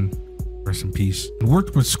 2021. Rest in peace. And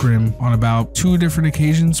worked with Scrim on about 2 different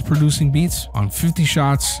occasions producing beats on 50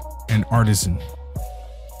 Shots and Artisan.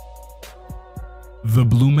 The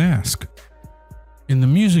Blue Mask. In the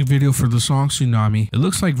music video for the song Tsunami, it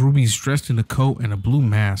looks like Ruby's dressed in a coat and a blue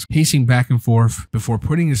mask, pacing back and forth before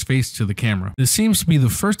putting his face to the camera. This seems to be the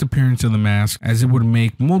first appearance of the mask, as it would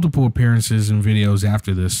make multiple appearances in videos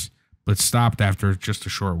after this, but stopped after just a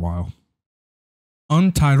short while.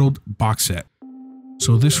 Untitled box set.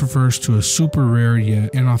 So this refers to a super rare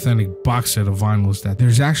yet inauthentic box set of vinyls that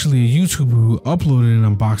there's actually a YouTuber who uploaded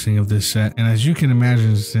an unboxing of this set, and as you can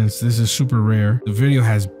imagine, since this is super rare, the video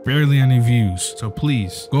has barely any views. So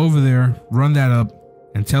please go over there, run that up,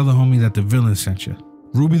 and tell the homie that the villain sent you.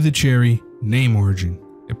 Ruby the Cherry, name origin.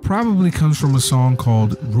 It probably comes from a song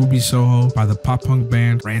called Ruby Soho by the pop punk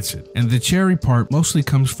band Rancid. And the cherry part mostly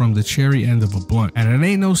comes from the cherry end of a blunt. And it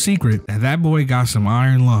ain't no secret that that boy got some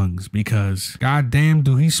iron lungs, because goddamn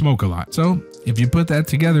do he smoke a lot. So if you put that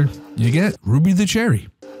together, you get Ruby the Cherry.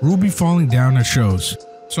 Ruby falling down at shows.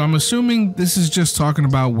 So I'm assuming this is just talking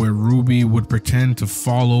about where Ruby would pretend to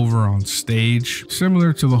fall over on stage,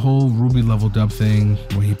 similar to the whole Ruby leveled up thing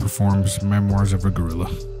when he performs Memoirs of a Gorilla.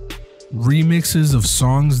 Remixes of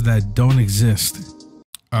songs that don't exist.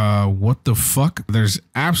 What the fuck? There's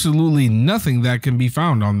absolutely nothing that can be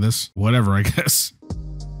found on this. Whatever, I guess.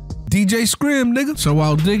 DJ Scrim, nigga. So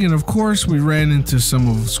while digging, of course, we ran into some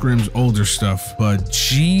of Scrim's older stuff, but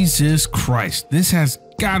Jesus Christ, this has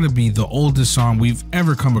gotta be the oldest song we've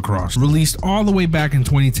ever come across. Released all the way back in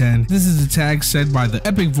 2010. This is a tag said by the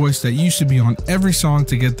epic voice that used to be on every song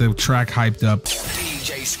to get the track hyped up.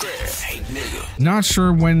 DJ Scrim, hey nigga. Not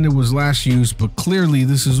sure when it was last used, but clearly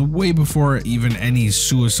this is way before even any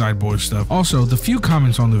Suicide Boy stuff. Also, the few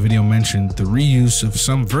comments on the video mentioned the reuse of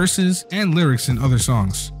some verses and lyrics in other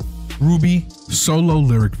songs. Ruby solo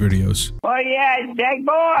lyric videos. Oh yeah, Jack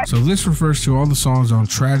boy. So this refers to all the songs on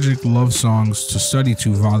Tragic Love Songs to Study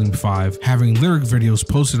To Volume 5, having lyric videos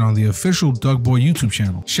posted on the official Doug Boy YouTube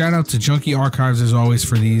channel. Shout out to Junkie Archives as always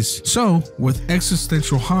for these. So with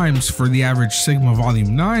Existential Hymns for the Average Sigma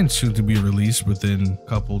Volume 9 soon to be released within a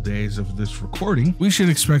couple days of this recording, we should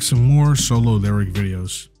expect some more solo lyric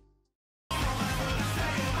videos.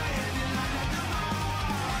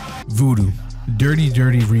 Voodoo. Dirty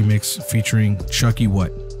Dirty remix featuring Chucky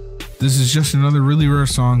What. This is just another really rare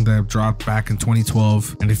song that dropped back in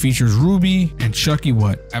 2012, and it features Ruby and Chucky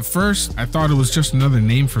What. At first, I thought it was just another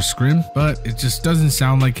name for Scrim, but it just doesn't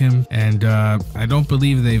sound like him, and I don't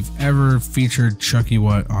believe they've ever featured Chucky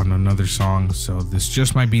What on another song, so this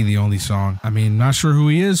just might be the only song. I mean, not sure who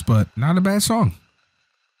he is, but not a bad song.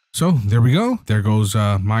 So there we go. There goes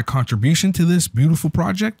my contribution to this beautiful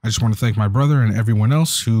project. I just want to thank my brother and everyone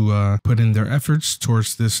else who put in their efforts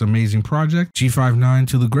towards this amazing project. G59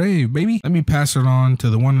 to the grave, baby. Let me pass it on to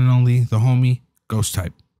the one and only, the homie,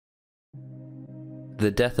 GhostType.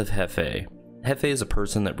 The death of Hefe. Hefe is a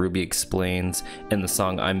person that Ruby explains in the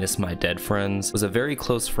song I Miss My Dead Friends, was a very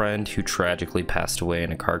close friend who tragically passed away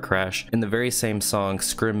in a car crash. In the very same song,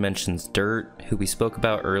 Scrim mentions Dirt, who we spoke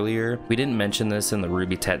about earlier. We didn't mention this in the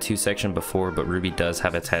Ruby tattoo section before, but Ruby does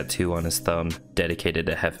have a tattoo on his thumb dedicated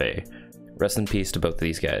to Hefe. Rest in peace to both of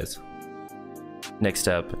these guys. Next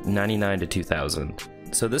up, 99 to 2000.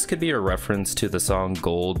 So this could be a reference to the song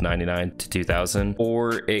Gold 99 to 2000,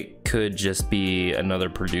 or it could just be another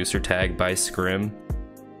producer tag by Scrim.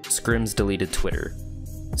 Scrim's deleted Twitter.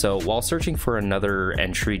 So while searching for another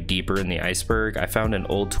entry deeper in the iceberg, I found an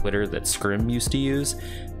old Twitter that Scrim used to use.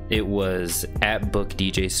 It was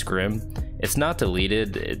 @BookDJScrim. It's not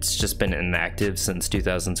deleted, it's just been inactive since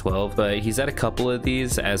 2012, but he's at a couple of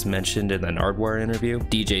these as mentioned in the Nardwuar interview.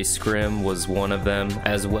 DJ Scrim was one of them,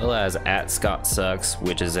 as well as @ScottSucks,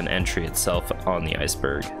 which is an entry itself on the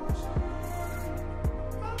iceberg.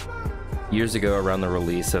 Years ago, around the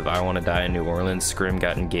release of I Wanna Die in New Orleans, Scrim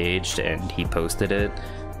got engaged and he posted it.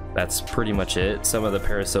 That's pretty much it. Some of the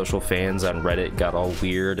parasocial fans on Reddit got all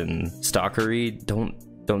weird and stalkery. Don't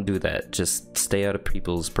do that. Just stay out of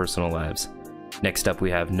people's personal lives. Next up,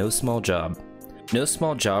 we have No Small Job. No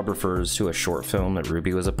Small Job refers to a short film that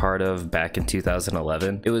Ruby was a part of back in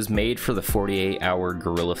 2011. It was made for the 48-hour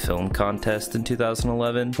Guerrilla Film Contest in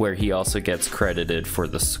 2011, where he also gets credited for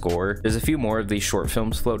the score. There's a few more of these short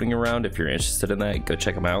films floating around. If you're interested in that, go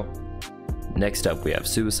check them out. Next up, we have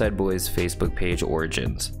Suicide Boys Facebook page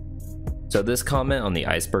origins. So this comment on the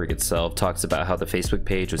Iceberg itself talks about how the Facebook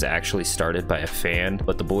page was actually started by a fan,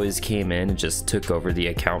 but the boys came in and just took over the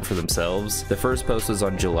account for themselves. The first post was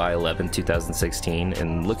on July 11, 2016,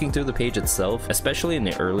 and looking through the page itself, especially in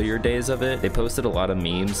the earlier days of it, they posted a lot of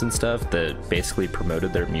memes and stuff that basically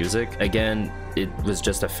promoted their music. Again, it was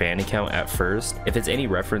just a fan account at first. If it's any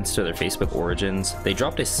reference to their Facebook origins, they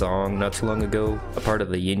dropped a song not too long ago, a part of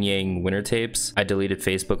the Yin Yang winter tapes. I deleted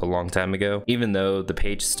Facebook a long time ago, even though the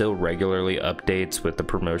page still regularly updates with the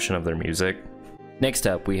promotion of their music. Next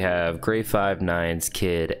up, we have Gray59's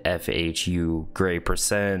Kid FHU Gray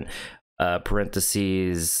percent.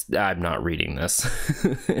 Parentheses, I'm not reading this.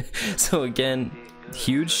 So again,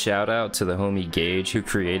 huge shout out to the homie Gage who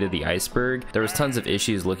created the Iceberg. There was tons of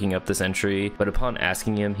issues looking up this entry, but upon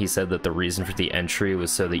asking him, he said that the reason for the entry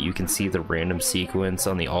was so that you can see the random sequence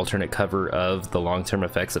on the alternate cover of The Long-Term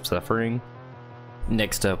Effects of Suffering.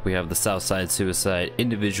 Next up, we have the Southside Suicide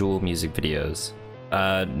individual music videos.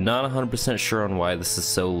 Not 100% sure on why this is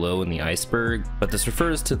so low in the Iceberg, but this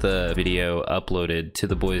refers to the video uploaded to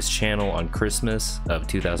the boys' channel on Christmas of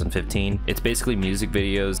 2015. It's basically music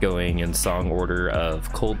videos going in song order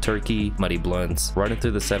of Cold Turkey, Muddy Blunts, Running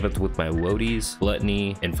Through the 7th with My WOADIES,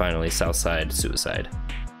 Gluttony, and finally Southside Suicide.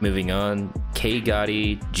 Moving on, K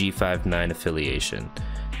Gotti G59 affiliation.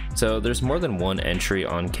 So there's more than one entry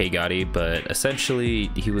on K Gotti, but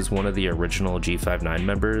essentially he was one of the original G59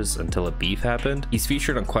 members until a beef happened. He's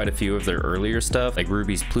featured on quite a few of their earlier stuff, like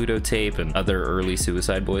Ruby's Pluto tape and other early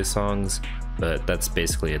Suicide Boys songs, but that's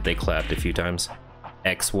basically it. They collabed a few times.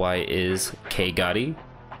 XY is K Gotti.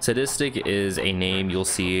 Sadistic is a name you'll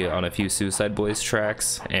see on a few Suicide Boys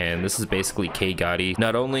tracks, and this is basically K Gotti.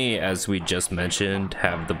 Not only, as we just mentioned,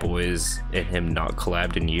 have the boys and him not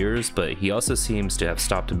collabed in years, but he also seems to have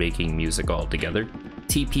stopped making music altogether.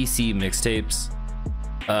 TPC mixtapes.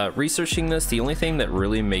 Researching this, the only thing that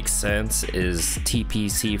really makes sense is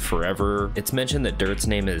TPC Forever. It's mentioned that Dirt's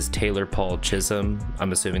name is Taylor Paul Chisholm.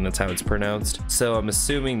 I'm assuming that's how it's pronounced. So I'm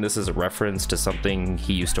assuming this is a reference to something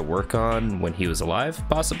he used to work on when he was alive,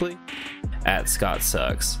 possibly. At Scott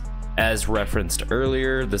Sucks. As referenced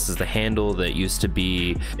earlier, this is the handle that used to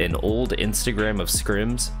be an old Instagram of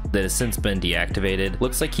Scrims that has since been deactivated.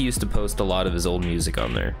 Looks like he used to post a lot of his old music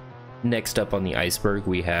on there. Next up on the Iceberg,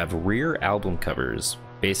 we have rear album covers.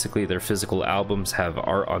 Basically, their physical albums have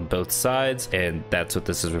art on both sides, and that's what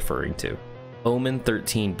this is referring to. Omen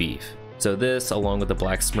 13 beef. So this, along with the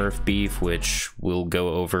Black Smurf beef, which we'll go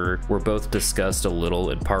over, were both discussed a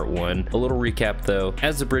little in part 1. A little recap though,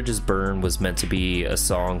 As the Bridges Burn was meant to be a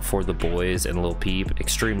song for the boys and Lil Peep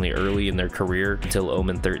extremely early in their career, until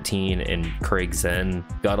Omen 13 and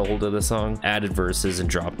TARXZN got a hold of the song, added verses and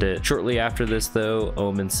dropped it. Shortly after this though,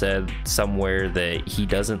 Omen said somewhere that he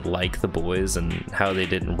doesn't like the boys and how they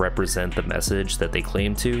didn't represent the message that they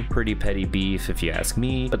claimed to. Pretty petty beef if you ask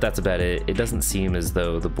me, but that's about it. It doesn't seem as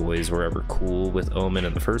though the boys were ever cool with Omen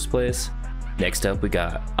in the first place. Next up, we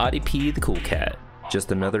got Audie P the Cool Cat.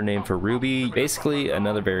 Just another name for Ruby, basically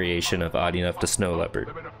another variation of Odd Enough to Snow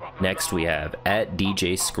Leopard. Next, we have at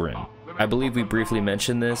DJ Scrim. I believe we briefly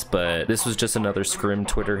mentioned this, but this was just another Scrim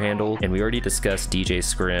Twitter handle, and we already discussed DJ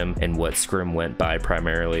Scrim and what Scrim went by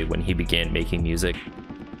primarily when he began making music.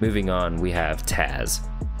 Moving on, we have Taz.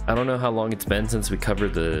 I don't know how long it's been since we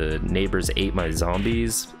covered the Neighbors Ate My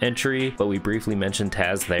Zombies entry, but we briefly mentioned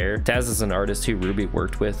Taz there. Taz is an artist who Ruby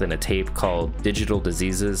worked with in a tape called Digital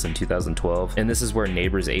Diseases in 2012, and this is where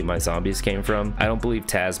Neighbors Ate My Zombies came from. I don't believe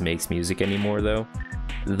Taz makes music anymore though.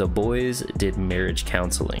 The boys did marriage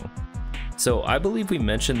counseling. So I believe we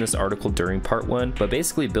mentioned this article during part 1, but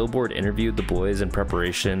basically Billboard interviewed the boys in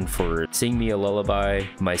preparation for Sing Me a Lullaby,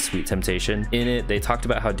 My Sweet Temptation. In it, they talked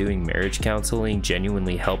about how doing marriage counseling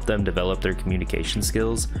genuinely helped them develop their communication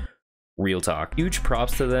skills. Real talk. Huge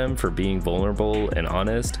props to them for being vulnerable and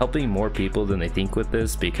honest, helping more people than they think with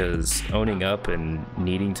this, because owning up and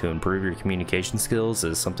needing to improve your communication skills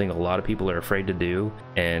is something a lot of people are afraid to do,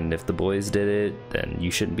 and if the boys did it, then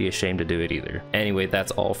you shouldn't be ashamed to do it either. Anyway,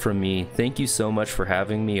 that's all from me. Thank you so much for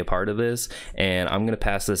having me a part of this, and I'm gonna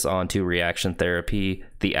pass this on to Reaction Therapy,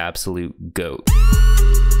 the absolute GOAT.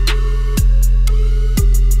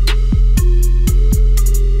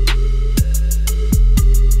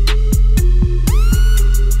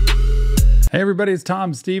 Hey everybody, it's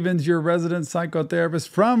Tom Stevens, your resident psychotherapist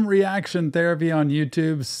from Reaction Therapy on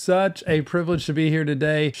YouTube. Such a privilege to be here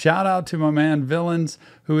today. Shout out to my man Villains,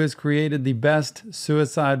 who has created the best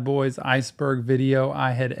Suicide Boys Iceberg video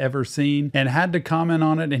I had ever seen, and had to comment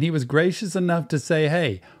on it, and he was gracious enough to say,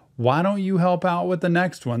 hey, why don't you help out with the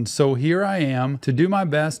next one? So here I am to do my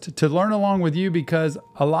best to learn along with you, because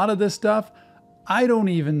a lot of this stuff I don't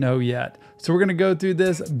even know yet. So we're gonna go through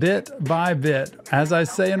this bit by bit, as I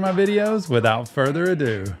say in my videos, without further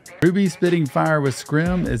ado. Ruby spitting fire with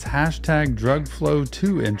Scrim is hashtag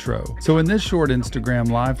DrugFlow2 intro. So in this short Instagram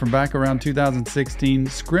live from back around 2016,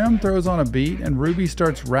 Scrim throws on a beat and Ruby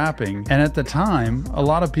starts rapping. And at the time, a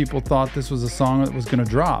lot of people thought this was a song that was gonna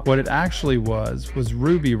drop. What it actually was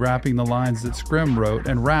Ruby rapping the lines that Scrim wrote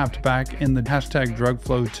and rapped back in the hashtag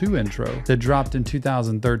DrugFlow2 intro that dropped in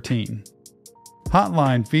 2013.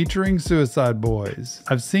 Hotline featuring SuicideboYs.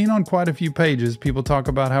 I've seen on quite a few pages people talk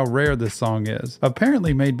about how rare this song is.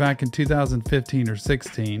 Apparently made back in 2015 or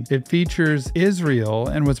 16. It features Israel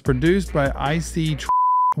and was produced by IC.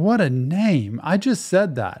 What a name. I just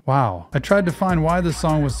said that. Wow. I tried to find why the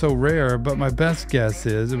song was so rare, but my best guess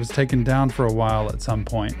is it was taken down for a while at some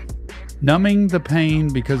point. Numbing the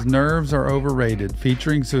Pain Because Nerves Are Overrated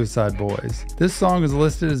featuring SuicideboYs. This song is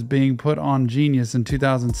listed as being put on Genius in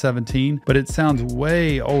 2017, but it sounds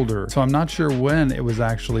way older, so I'm not sure when it was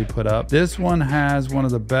actually put up. This one has one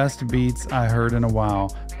of the best beats I heard in a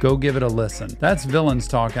while. Go give it a listen. That's Villains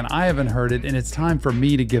talking. I haven't heard it, and it's time for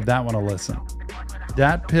me to give that one a listen.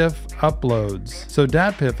 DatPiff uploads. So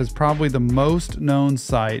DatPiff is probably the most known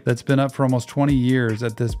site that's been up for almost 20 years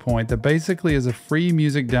at this point that basically is a free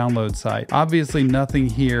music download site. Obviously nothing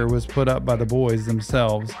here was put up by the boys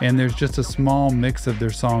themselves, and there's just a small mix of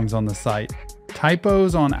their songs on the site.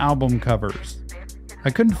 Typos on album covers.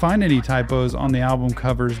 I couldn't find any typos on the album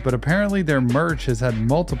covers, but apparently their merch has had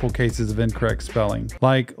multiple cases of incorrect spelling,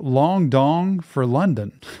 like Long Dong for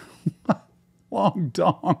London. Long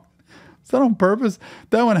Dong. Is that on purpose?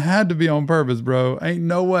 That one had to be on purpose, bro. Ain't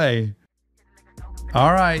no way.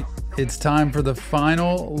 All right, it's time for the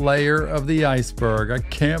final layer of the iceberg. I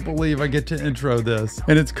can't believe I get to intro this.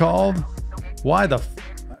 And it's called, Why the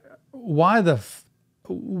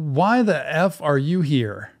F Are You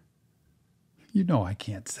Here? You know I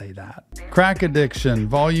can't say that. Crack Addiction,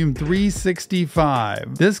 volume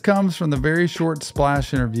 365. This comes from the very short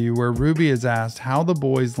Splash interview where Ruby is asked how the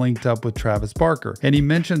boys linked up with Travis Barker. And he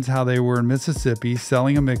mentions how they were in Mississippi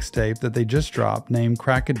selling a mixtape that they just dropped named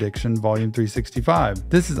Crack Addiction, volume 365.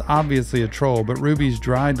 This is obviously a troll, but Ruby's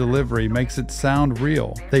dry delivery makes it sound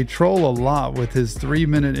real. They troll a lot with his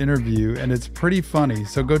 3-minute interview, and it's pretty funny,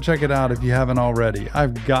 so go check it out if you haven't already.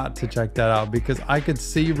 I've got to check that out because I could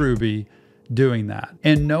see Ruby doing that.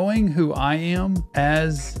 And knowing who I am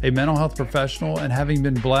as a mental health professional and having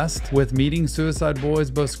been blessed with meeting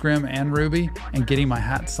SuicideboYs, both Scrim and Ruby, and getting my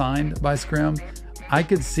hat signed by Scrim, I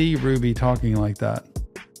could see Ruby talking like that.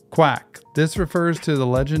 Quack. This refers to the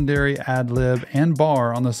legendary ad-lib and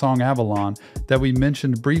bar on the song AVALON that we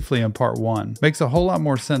mentioned briefly in part 1. Makes a whole lot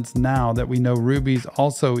more sense now that we know Ruby's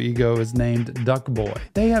also ego is named Duck Boy.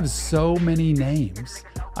 They have so many names.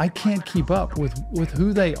 I can't keep up with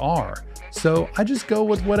who they are. So I just go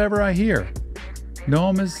with whatever I hear. Know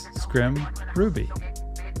them as Scrim, Ruby,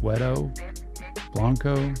 Wedo,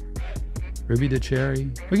 Blanco, Ruby da Cherry.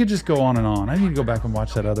 We could just go on and on. I need to go back and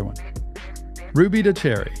watch that other one. Ruby da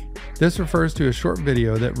Cherry. This refers to a short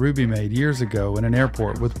video that Ruby made years ago in an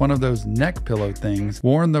airport with one of those neck pillow things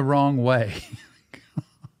worn the wrong way.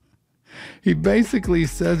 He basically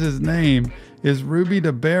says his name is Ruby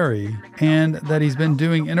da Berry and that he's been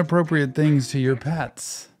doing inappropriate things to your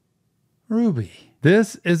pets. Ruby.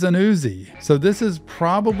 This is an Uzi. So this is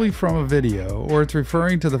probably from a video, or it's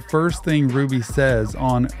referring to the first thing Ruby says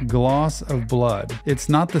on Gloss of Blood. It's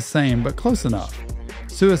not the same, but close enough.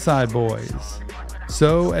 SuicideboYs.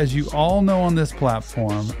 So as you all know on this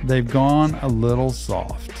platform, they've gone a little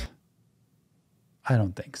soft. I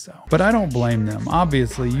don't think so. But I don't blame them.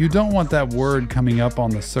 Obviously, you don't want that word coming up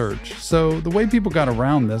on the search. So the way people got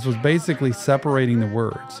around this was basically separating the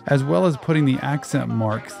words, as well as putting the accent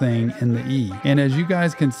mark thing in the E. And as you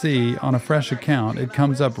guys can see, on a fresh account, it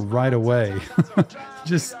comes up right away.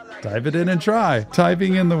 Just type it in and try.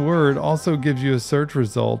 Typing in the word also gives you a search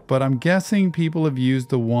result, but I'm guessing people have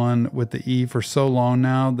used the one with the E for so long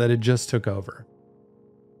now that it just took over.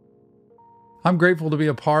 I'm grateful to be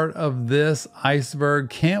a part of this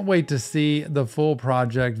iceberg. Can't wait to see the full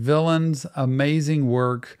project. Villains, amazing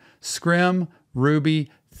work. Scrim,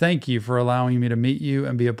 Ruby, thank you for allowing me to meet you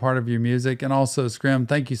and be a part of your music. And also Scrim,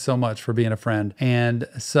 thank you so much for being a friend and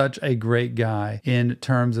such a great guy in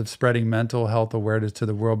terms of spreading mental health awareness to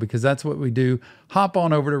the world, because that's what we do hop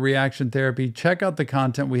on over to Reaction Therapy. Check out the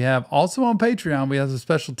content we have. Also on Patreon, we have a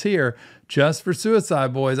special tier just for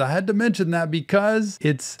Suicide Boys. I had to mention that because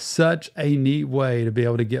it's such a neat way to be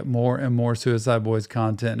able to get more and more Suicide Boys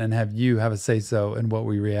content and have you have a say-so in what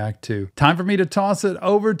we react to. Time for me to toss it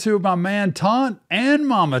over to my man TaunT and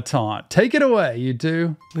MommaTaunt. Take it away, you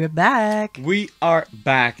two. We're back. We are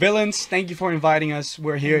back. Villains, thank you for inviting us.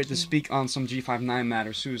 We're here to speak on some G59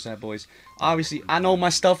 matters, Suicide Boys. Obviously, I know my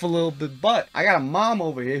stuff a little bit, but I got a mom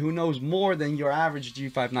over here who knows more than your average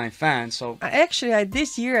G59 fan, so... Actually,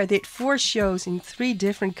 this year I did 4 shows in 3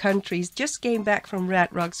 different countries. Just came back from Red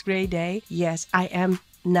Rock's Grey Day. Yes, I am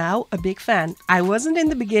now a big fan. I wasn't in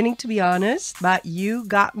the beginning, to be honest, but you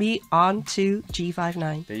got me onto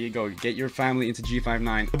G59. There you go. Get your family into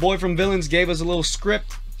G59. The boy from Villains gave us a little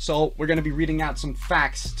script. So we're going to be reading out some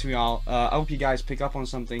facts to y'all. I hope you guys pick up on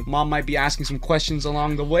something. Mom might be asking some questions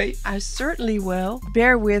along the way. I certainly will.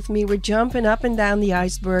 Bear with me. We're jumping up and down the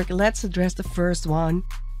iceberg. Let's address the first one.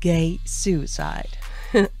 Gay suicide.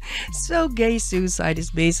 So gay suicide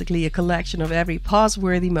is basically a collection of every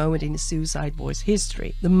pause-worthy moment in the Suicide Boys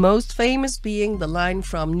history. The most famous being the line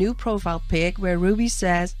from New Profile Pic where Ruby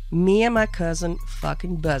says, "Me and my cousin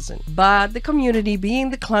fucking buzzing." But the community, being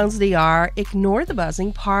the clowns they are, ignore the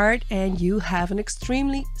buzzing part and you have an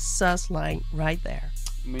extremely sus line right there.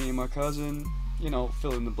 Me and my cousin, you know,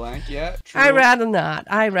 fill in the blank, yeah. True. I'd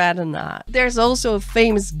rather not. There's also a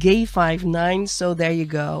famous gay 5'9", so there you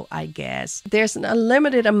go, I guess. There's an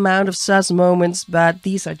unlimited amount of sus moments, but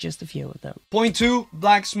these are just a few of them. Point 2,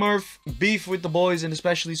 Black Smurf, beef with the boys and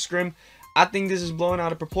especially Scrim. I think this is blown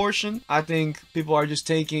out of proportion. I think people are just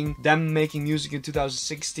taking them making music in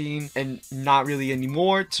 2016 and not really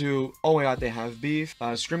anymore to, oh my god, they have beef.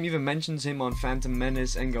 Scrim even mentions him on Phantom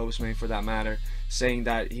Menace and Ghostman for that matter, saying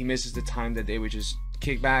that he misses the time that they would just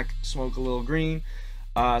kick back, smoke a little green.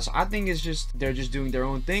 So I think it's just, they're just doing their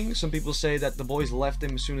own thing. Some people say that the boys left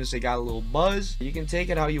him as soon as they got a little buzz. You can take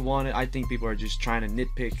it how you want it. I think people are just trying to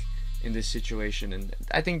nitpick in this situation, and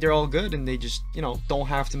I think they're all good and they just, you know, don't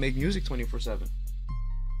have to make music 24/7.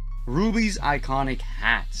 Ruby's iconic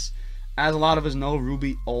hats. As a lot of us know,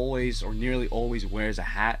 Ruby always or nearly always wears a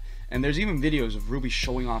hat, and there's even videos of Ruby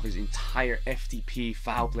showing off his entire FTP,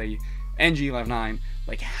 Foul Play, and G59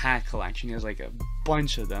 like hat collection. He has like a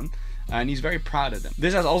bunch of them, and he's very proud of them.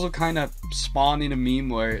 This has also kind of spawned in a meme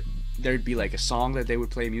where there'd be like a song that they would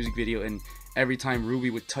play a music video, and every time Ruby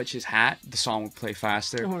would touch his hat, the song would play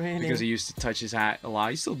faster. Oh, really? Because he used to touch his hat a lot.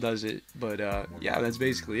 He still does it, but yeah, that's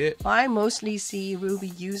basically it. I mostly see Ruby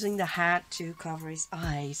using the hat to cover his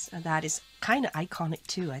eyes, and that is kind of iconic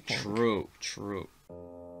too, I think. True.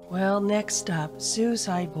 Well, next up,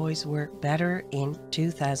 Suicide Boys work better in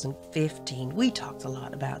 2015. We talked a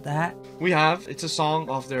lot about that. We have. It's a song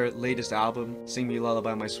off their latest album, Sing Me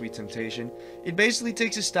Lullaby, My Sweet Temptation. It basically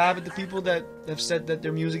takes a stab at the people that have said that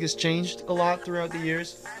their music has changed a lot throughout the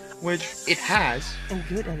years, which it has. And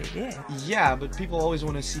good at it is. Yeah, but people always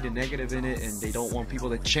want to see the negative in it, and they don't want people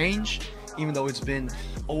to change, even though it's been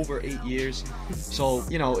over 8 years. So,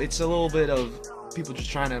 you know, it's a little bit of people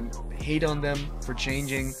just trying to hate on them for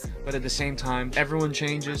changing, but at the same time, everyone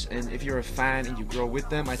changes, and if you're a fan and you grow with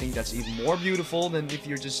them, I think that's even more beautiful than if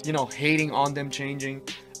you're just, you know, hating on them changing.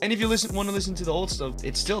 And if you want to listen to the old stuff,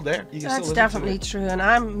 it's still there. You can That's still definitely true, and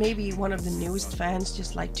I'm maybe one of the newest fans.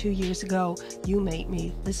 Just like 2 years ago, you made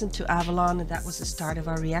me listen to AVALON, and that was the start of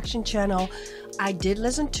our reaction channel. I did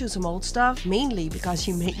listen to some old stuff, mainly because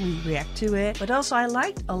you made me react to it, but also I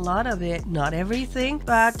liked a lot of it, not everything,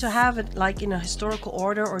 but to have it like in a historical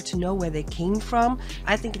order or to know where they came from,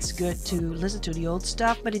 I think it's good to listen to the old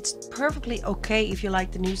stuff, but it's perfectly okay if you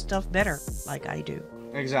like the new stuff better, like I do.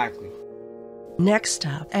 Exactly. Next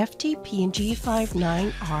up, FTP and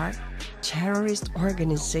G59 are terrorist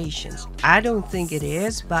organizations. I don't think it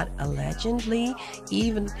is, but allegedly,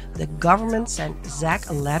 even the government sent Zach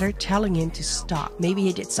a letter telling him to stop. Maybe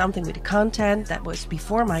he did something with the content that was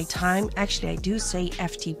before my time. Actually, I do say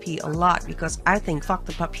FTP a lot because I think fuck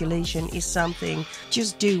the population is something.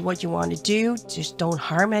 Just do what you want to do, just don't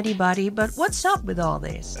harm anybody. But what's up with all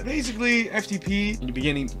this? Basically, FTP, in the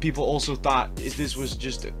beginning, people also thought this was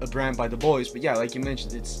just a brand by the boys, but yeah, like you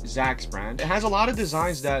mentioned, it's Zach's brand. It has a lot of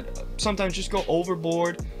designs that sometimes just go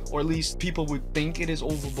overboard, or at least people would think it is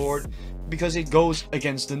overboard, because it goes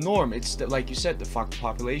against the norm. It's like you said, the fuck the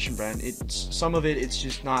population brand. It's some of it's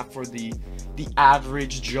just not for the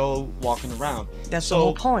average Joe walking around. That's the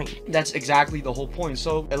whole point. That's exactly the whole point.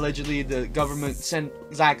 So allegedly the government sent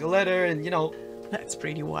Zach a letter, and you know, That's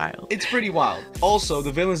pretty wild. It's pretty wild. Also,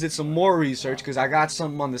 the villains did some more research because I got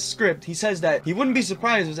something on the script. He says that he wouldn't be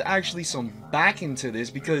surprised if there's actually some back into this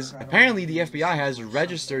because apparently the FBI has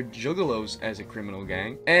registered juggalos as a criminal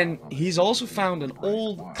gang. And he's also found an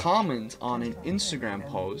old comment on an Instagram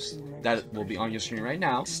post that will be on your screen right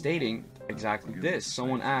now stating exactly this.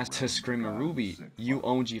 Someone asked to Scrim and Ruby, you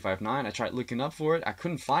own G59? I tried looking up for it, I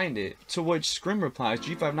couldn't find it. To which Scrim replies,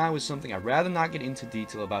 G59 was something I'd rather not get into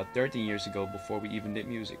detail about 13 years ago before we even did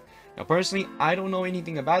music. Now personally, I don't know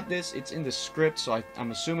anything about this. It's in the script, so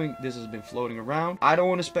I'm assuming this has been floating around. I don't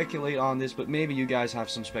want to speculate on this, but maybe you guys have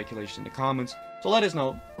some speculation in the comments, so let us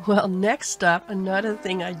know. Well, next up, another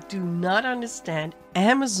thing I do not understand.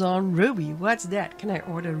 Amazon Ruby. What's that? Can I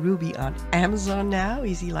order Ruby on Amazon now?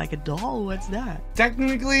 Is he like a doll? What's that?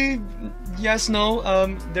 Technically, yes, no.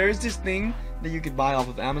 There's this thing that you could buy off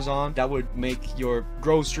of Amazon that would make your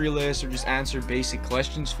grocery list or just answer basic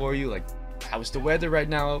questions for you, like how's the weather right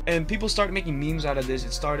now? And people started making memes out of this.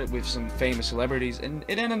 It started with some famous celebrities and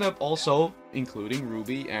it ended up also including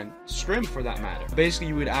Ruby and Scrim for that matter. Basically,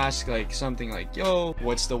 you would ask like something like, yo,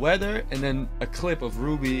 what's the weather? And then a clip of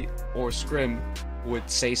Ruby or Scrim would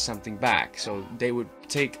say something back. So they would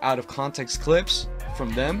take out of context clips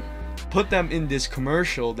from them, put them in this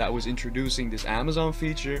commercial that was introducing this Amazon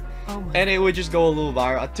feature, and it would just go a little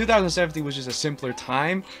viral. 2017 was just a simpler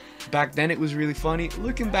time. Back then it was really funny.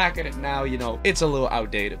 Looking back at it now, you know, it's a little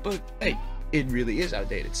outdated, but hey, it really is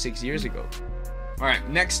outdated 6 years ago. Alright,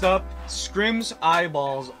 next up, Scrim's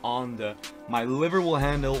eyeballs on the My Liver Will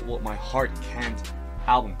Handle What My Heart Can't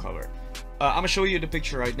album cover. I'm gonna show you the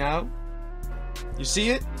picture right now. You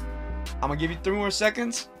see it? I'm gonna give you 3 more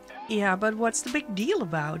seconds. Yeah, but what's the big deal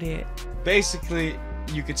about it? Basically,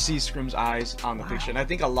 you could see Scrim's eyes on the picture, and I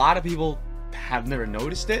think a lot of people have never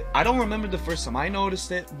noticed it. I don't remember the first time I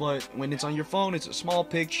noticed it, but when it's on your phone, it's a small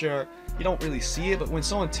picture, you don't really see it, but when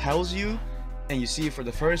someone tells you and you see it for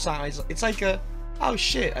the first time, it's like a, oh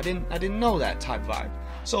shit, I didn't know that type vibe.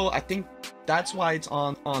 So I think that's why it's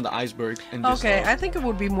on the iceberg. And okay, I think it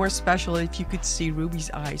would be more special if you could see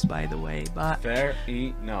Ruby's eyes, by the way, but fair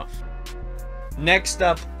enough. Next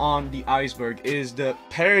up on the iceberg is the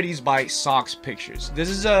Parodies by Socks Pictures. This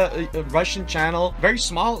is a Russian channel, very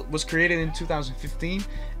small, was created in 2015,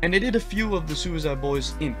 and they did a few of the Suicide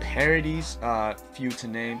Boys in parodies. Few to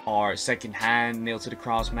name are Secondhand, Nailed to the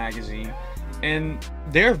Cross magazine, and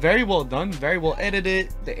they're very well done, very well edited.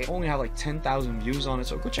 They only have like 10,000 views on it,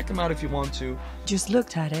 so go check them out if you want to. Just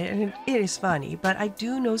looked at it and it is funny, but I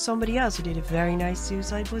do know somebody else who did a very nice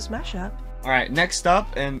Suicide Boys mashup. Alright, next up,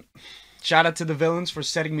 and shout out to the villains for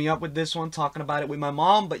setting me up with this one, talking about it with my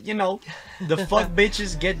mom, but you know, the Fuck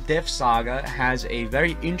Bitches Get Deaf saga has a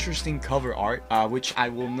very interesting cover art, which I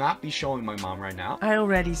will not be showing my mom right now. I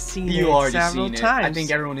already seen it several times. I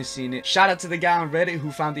think everyone has seen it. Shout out to the guy on Reddit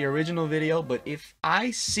who found the original video, but if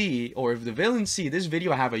I see, or if the villains see this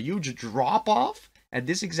video have a huge drop off at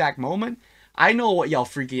this exact moment, I know what y'all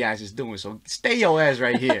freaky ass is doing, so stay your ass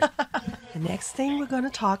right here. The next thing we're going to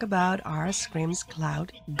talk about are Scrim's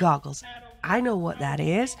cloud goggles. I know what that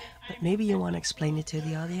is, but maybe you want to explain it to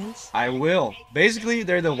the audience? I will. Basically,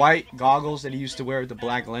 they're the white goggles that he used to wear with the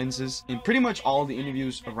black lenses in pretty much all the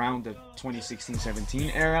interviews around the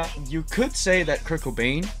 2016-17 era. You could say that Kurt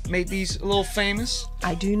Cobain made these a little famous.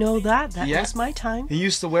 I do know that. That was my time. He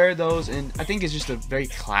used to wear those, and I think it's just a very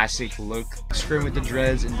classic look. Scrim with the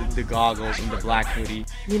dreads and the goggles and the black hoodie.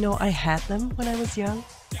 You know, I had them when I was young.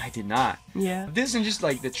 I did not. Yeah. This isn't just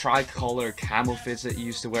like the tricolor camel fits that you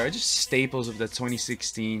used to wear. Just staples of the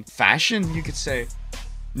 2016 fashion, you could say.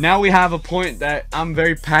 Now we have a point that I'm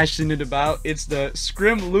very passionate about. It's the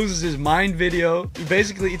Scrim loses his mind video.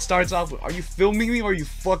 Basically, it starts off with, are you filming me or are you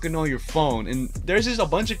fucking on your phone? And there's just a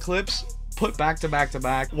bunch of clips put back to back to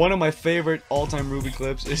back. One of my favorite all-time Ruby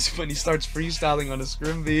clips is when he starts freestyling on a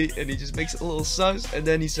Scrim beat and he just makes it a little sus, and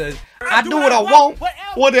then he says, I do what I want,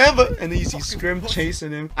 whatever, and then you see Scrim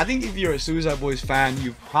chasing him. I think if you're a Suicide Boys fan,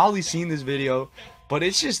 you've probably seen this video, but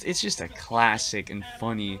it's just a classic and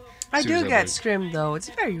funny I Suicide do get Boys. Scrim though, it's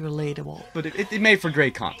very relatable. But it made for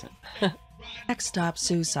great content. Next up,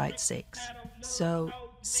 Suicide 6. So,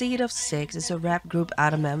 Seed of Six is a rap group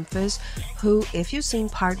out of Memphis who, if you've seen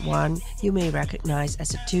part 1, you may recognize as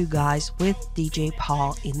the two guys with DJ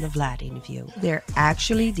Paul in the Vlad interview. They're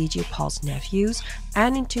actually DJ Paul's nephews,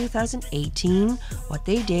 and in 2018, what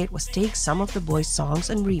they did was take some of the boys'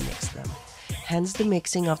 songs and remix them. Hence the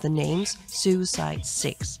mixing of the names. Suicide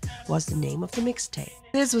 6 was the name of the mixtape.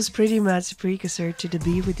 This was pretty much a precursor to the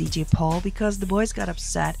beef with DJ Paul because the boys got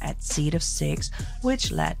upset at Seed of Six,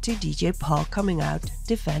 which led to DJ Paul coming out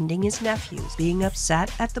defending his nephews, being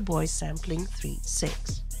upset at the boys sampling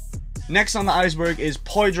 3-6. Next on the iceberg is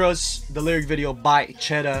Poydras, the lyric video by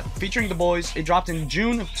Cheddar, featuring the boys. It dropped in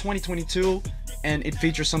June of 2022, and it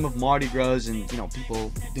features some of Mardi Gras and, you know,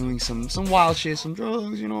 people doing some wild shit, some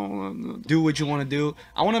drugs, you know, do what you want to do.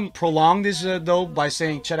 I want to prolong this, though, by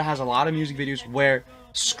saying Cheddar has a lot of music videos where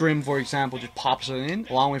Scrim, for example, just pops it in.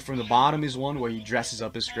 A long way from the bottom is one where he dresses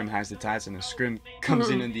up as Scrim, has the tats, and the Scrim comes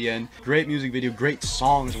in the end. Great music video, great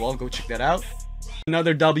song as well. Go check that out.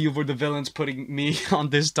 Another W for the villains, putting me on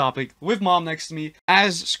this topic with Mom next to me.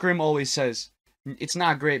 As Scrim always says, it's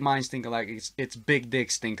not great minds think alike, it's big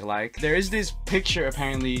dicks think alike. There is this picture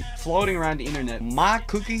apparently floating around the internet. My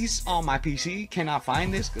cookies on my PC cannot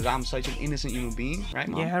find this because I'm such an innocent human being, right,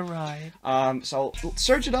 Mom? Yeah, right. So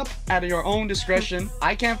search it up at your own discretion.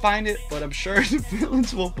 I can't find it, but I'm sure the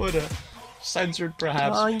villains will put a censored,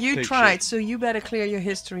 perhaps. Well, you picture. tried, so you better clear your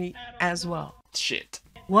history as well. Shit.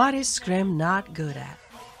 What is Scrim not good at?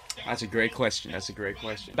 That's a great question. That's a great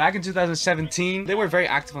question. Back in 2017, they were very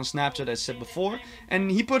active on Snapchat, as I said before, and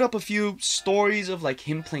he put up a few stories of like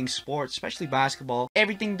him playing sports, especially basketball.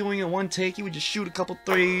 Everything doing in one take. He would just shoot a couple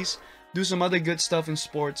threes, do some other good stuff in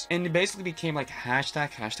sports, and it basically became like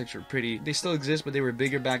hashtags were pretty, they still exist, but they were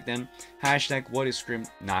bigger back then. Hashtag what is Scrim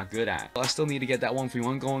not good at? I still need to get that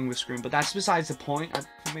 1v1 going with Scrim, but that's besides the point.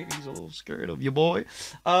 Maybe he's a little scared of your boy.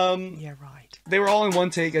 Yeah, right. They were all in one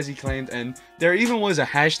take, as he claimed, and there even was a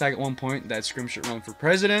hashtag at one point that Scrim should run for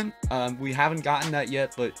president. We haven't gotten that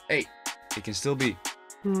yet, but hey, it can still be.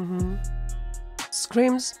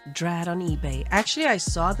 Scrim's DREDD on eBay. Actually, I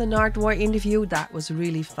saw the Nardwar interview. That was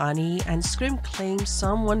really funny. And Scrim claimed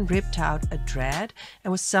someone ripped out a DREDD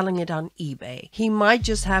and was selling it on eBay. He might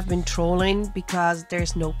just have been trolling because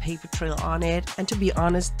there's no paper trail on it. And to be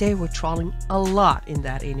honest, they were trolling a lot in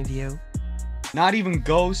that interview. Not even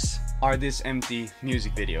ghosts are this empty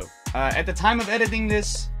music video. At the time of editing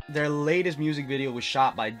this, their latest music video was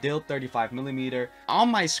shot by Dill 35mm. On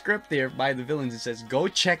my script there by the villains, it says, go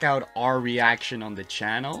check out our reaction on the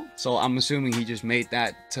channel. So I'm assuming he just made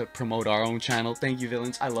that to promote our own channel. Thank you,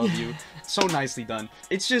 villains. I love you. So nicely done.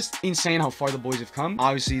 It's just insane how far the boys have come.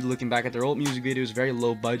 Obviously, looking back at their old music videos, very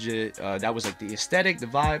low budget. That was like the aesthetic, the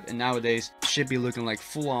vibe, and nowadays should be looking like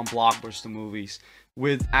full-on blockbuster movies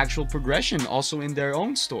with actual progression also in their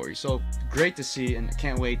own story. So great to see, and I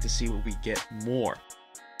can't wait to see what we get more.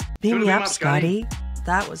 Beam me up, Scotty.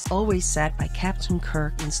 That was always said by Captain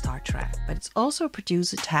Kirk in Star Trek, but it's also a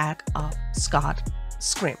producer tag of Scott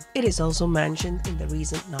Scrim. It is also mentioned in the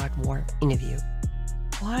recent Nardwar interview.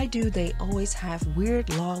 Why do they always have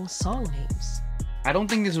weird long song names? I don't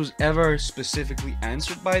think this was ever specifically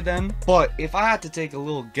answered by them, but if I had to take a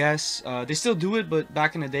little guess, they still do it, but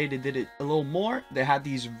back in the day they did it a little more. They had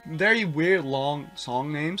these very weird long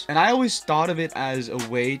song names, and I always thought of it as a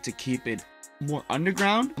way to keep it more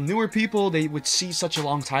underground. Newer people, they would see such a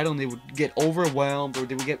long title and they would get overwhelmed or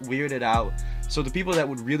they would get weirded out. So the people that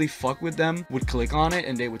would really fuck with them would click on it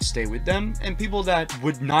and they would stay with them, and people that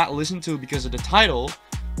would not listen to it because of the title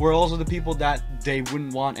were also the people that they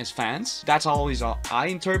wouldn't want as fans. That's always how I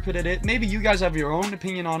interpreted it. Maybe you guys have your own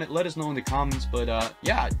opinion on it. Let us know in the comments, but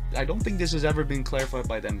yeah, I don't think this has ever been clarified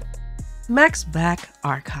by them. Max Back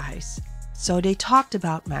Archives. So they talked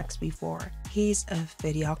about Max before. He's a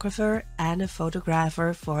videographer and a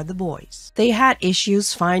photographer for the boys. They had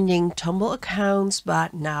issues finding Tumblr accounts,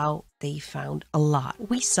 but now they found a lot.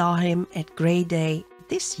 We saw him at Grey Day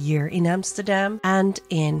this year in Amsterdam and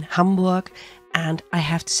in Hamburg, and I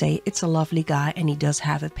have to say it's a lovely guy, and he does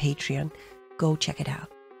have a Patreon. Go check it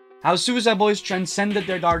out. How Suicide Boys transcended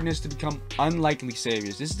their darkness to become unlikely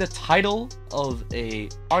saviors. This is the title of an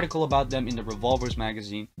article about them in the Revolvers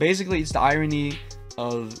magazine. Basically, it's the irony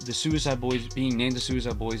of the Suicide Boys being named the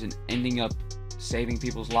Suicide Boys and ending up saving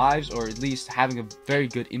people's lives, or at least having a very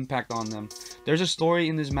good impact on them. There's a story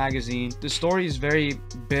in this magazine. The story is very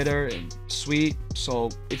bitter and sweet, so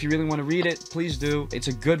if you really want to read it, please do. It's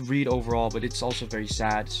a good read overall, but it's also very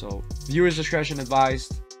sad, so viewers' discretion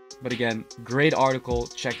advised. But again, great article,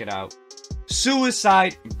 check it out.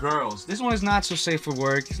 Suicide Girls. This one is not so safe for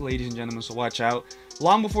work, ladies and gentlemen, so watch out.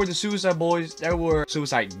 Long before the Suicide Boys, there were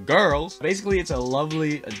Suicide Girls. Basically, it's a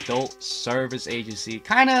lovely adult service agency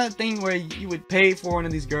kind of thing where you would pay for one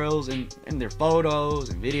of these girls and their photos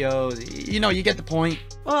and videos. You know, you get the point.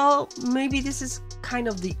 Well, maybe this is kind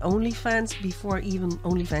of the OnlyFans before even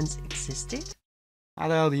OnlyFans existed. How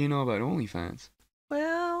the hell do you know about OnlyFans?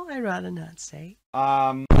 Well, I'd rather not say.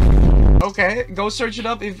 Okay, go search it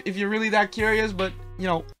up if you're really that curious, but, you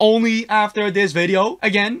know, only after this video.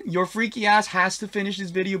 Again, your freaky ass has to finish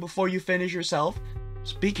this video before you finish yourself.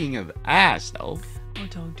 Speaking of ass, though. Oh,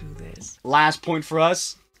 don't do this. Last point for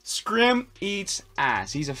us. Scrim eats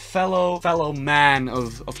ass. He's a fellow man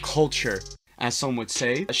of culture, as some would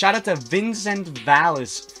say. A shout out to Vincent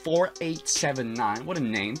Vallis 4879. What a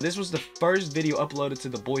name. This was the first video uploaded to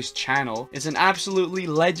the boys channel. It's an absolutely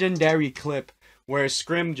legendary clip where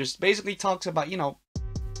Scrim just basically talks about, you know,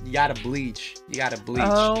 you gotta bleach. You gotta bleach.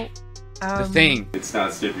 Oh. The thing. It's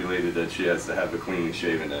not stipulated that she has to have a clean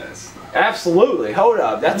shaven ass. Absolutely. Hold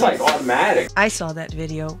up. That's like automatic. I saw that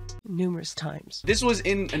video numerous times. This was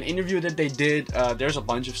in an interview that they did. There's a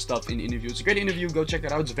bunch of stuff in the interview. It's a great interview. Go check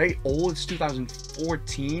that out. It's very old. It's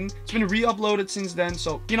 2014. It's been re-uploaded since then.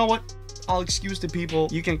 So, you know what? I'll excuse the people.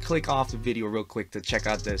 You can click off the video real quick to check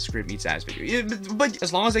out the Scrim Eats Ass video. Yeah, but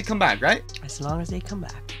as long as they come back, right? As long as they come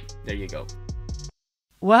back. There you go.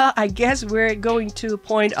 Well, I guess we're going to a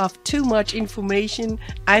point of too much information,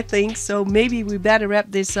 I think. So maybe we better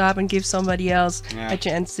wrap this up and give somebody else a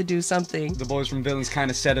chance to do something. The boys from Villains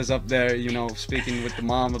kind of set us up there, you know, speaking with the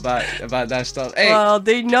mom about that stuff. Hey. Well,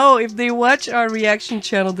 they know, if they watch our reaction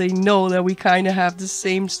channel, they know that we kind of have the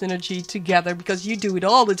same synergy together because you do it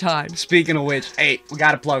all the time. Speaking of which, hey, we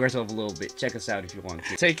got to plug ourselves a little bit. Check us out if you want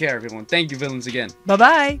to. Take care, everyone. Thank you, Villains, again.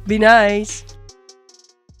 Bye-bye. Be nice.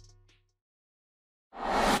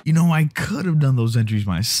 You know, I could have done those entries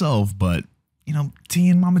myself, but, you know, T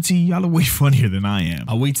and Mama T, y'all are way funnier than I am.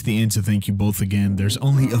 I'll wait to the end to thank you both again. There's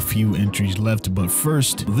only a few entries left, but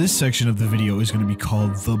first, this section of the video is going to be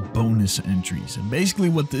called the bonus entries. And basically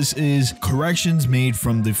what this is, corrections made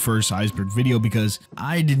from the first Iceberg video because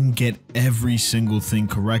I didn't get every single thing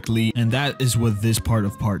correctly, and that is what this part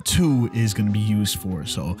of part 2 is going to be used for.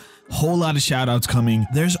 So, whole lot of shout outs coming.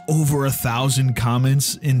 There's over 1,000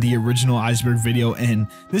 comments in the original Iceberg video, and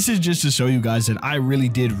this is just to show you guys that I really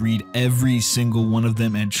did read every single one of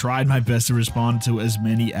them and tried my best to respond to as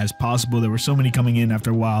many as possible. There were so many coming in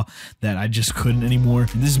after a while that I just couldn't anymore.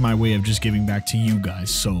 And this is my way of just giving back to you guys.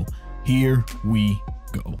 So here we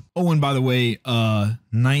go. Oh, and by the way,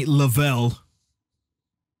 Night Lavelle.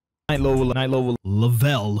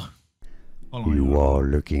 You are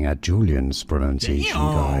looking at Julian's pronunciation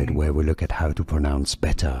guide, where we look at how to pronounce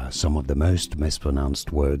better some of the most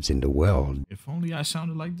mispronounced words in the world. If only I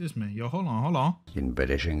sounded like this, man. Yo, hold on. In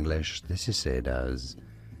British English, this is said as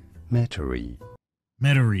Metairie.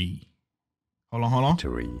 Metairie. Hold on.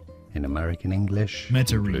 Metairie. In American English,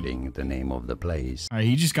 Metairie. Including the name of the place. All right,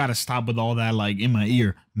 you just gotta stop with all that, like, in my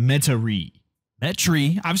ear. Metairie.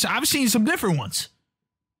 Metairie. I've seen some different ones,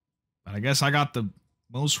 but I guess I got the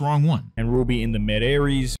most wrong one. And Ruby in the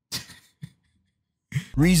mid-aries.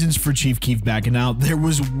 Reasons for Chief Keef backing out. There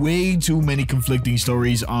was way too many conflicting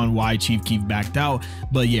stories on why Chief Keef backed out,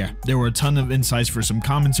 but yeah, there were a ton of insights for some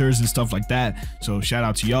commenters and stuff like that, so shout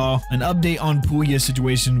out to y'all. An update on Puya's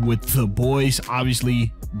situation with the boys.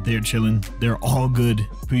 Obviously, they're chilling. They're all good.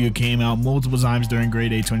 Puya came out multiple times during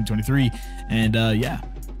grade A 2023, and yeah,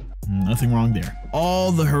 nothing wrong there.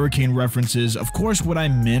 All the hurricane references, of course, what I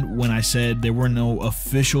meant when I said there were no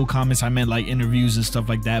official comments, I meant like interviews and stuff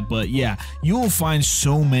like that. But yeah, you will find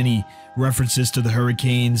so many references to the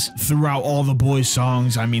hurricanes throughout all the boys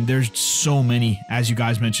songs. I mean, there's so many, as you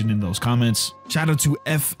guys mentioned in those comments. Shout out to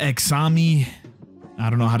FXami, I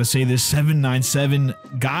don't know how to say this, 797,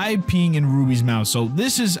 guy peeing in Ruby's mouth. So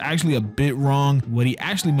this is actually a bit wrong. What he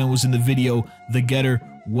actually meant was in the video, the Getter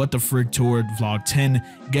What the Frick Tour vlog 10.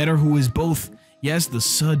 Getter, who is both, yes,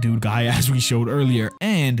 the dude guy, as we showed earlier,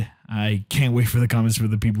 and I can't wait for the comments for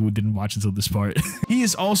the people who didn't watch until this part. He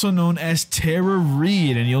is also known as Tara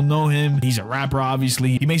Reid, and you'll know him. He's a rapper,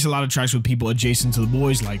 obviously. He makes a lot of tracks with people adjacent to the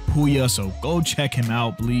boys like Puya, so go check him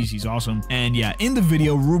out, please. He's awesome. And yeah, in the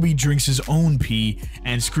video, Ruby drinks his own pee,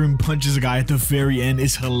 and Scrim punches a guy at the very end.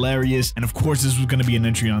 It's hilarious. And of course, this was going to be an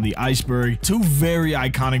entry on the Iceberg. Two very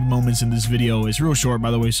iconic moments in this video. It's real short, by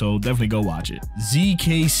the way, so definitely go watch it.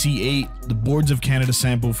 ZKC8, the Boards of Canada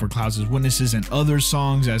sample for Clouds as Witnesses and other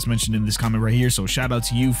songs, as mentioned in this comment right here, so shout out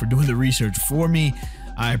to you for doing the research for me.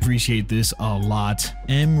 I appreciate this a lot.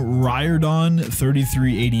 M. Riordan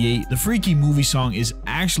 3388. The Freaky movie song is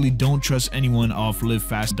actually Don't Trust Anyone off Live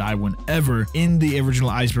Fast Die Whenever. In the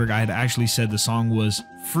original Iceberg, I had actually said the song was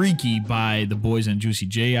Freaky by The Boys and Juicy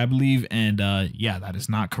J, I believe, and yeah, that is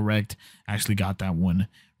not correct. I actually got that one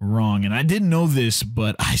wrong, and I didn't know this,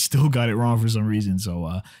 but I still got it wrong for some reason,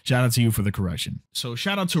 so shout out to you for the correction. So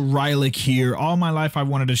shout out to Rylick here. All My Life I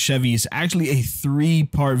Wanted a Chevy is actually a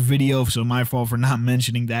 3-part video, so my fault for not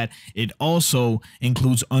mentioning that. It also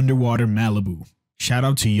includes Underwater Malibu. Shout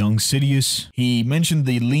out to Young Sidious. He mentioned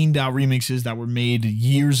the leaned out remixes that were made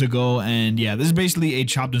years ago, and yeah, this is basically a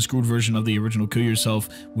chopped and screwed version of the original Kill Yourself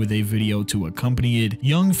with a video to accompany it.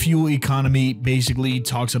 Young Fuel Economy basically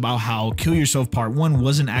talks about how Kill Yourself Part 1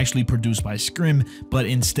 wasn't actually produced by Scrim, but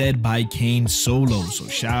instead by Kane solo, so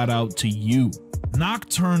shout out to you.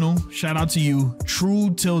 Nocturnal, shout out to you.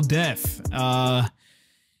 True Till Death.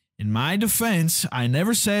 In my defense, I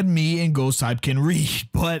never said me and GhostType can read,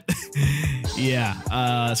 but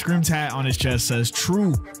yeah, Scrim tat on his chest says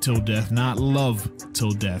true till death, not love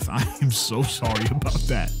till death. I am so sorry about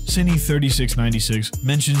that. Sinai3696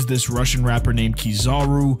 mentions this Russian rapper named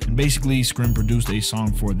Kizaru, and basically Scrim produced a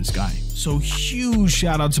song for this guy. So huge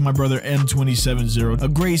shout out to my brother M270, a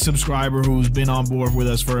great subscriber who's been on board with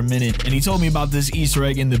us for a minute, and he told me about this Easter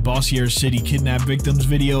egg in the Bossier City kidnap victims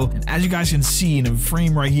video, and as you guys can see in a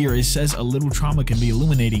frame right here, it says a little trauma can be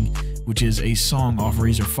illuminating, which is a song off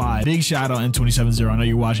Razor 5. Big shout out M270, I know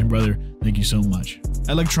you're watching, brother. Thank you so much.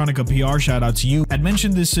 Electronica PR, shout out to you. I'd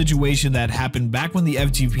mentioned this situation that happened back when the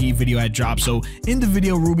FTP video had dropped. So in the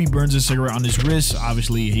video, Ruby burns a cigarette on his wrist.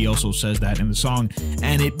 Obviously, he also says that in the song,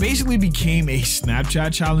 and it basically became a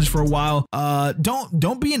Snapchat challenge for a while.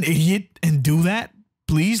 Don't be an idiot and do that,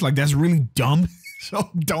 please. Like, that's really dumb.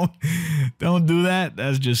 So don't do that.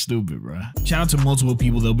 That's just stupid, bro. Shout out to multiple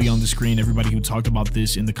people. They'll be on the screen. Everybody who talked about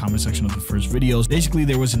this in the comment section of the first videos. Basically,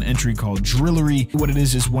 there was an entry called Drillery. What it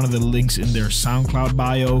is one of the links in their SoundCloud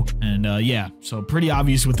bio. And yeah, so pretty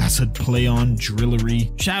obvious what that's a play on,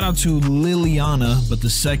 Drillery. Shout out to Liliana, but the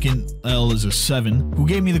second L is a 7, who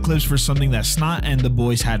gave me the clips for something that Snot and the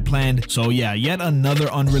boys had planned. So yeah, yet another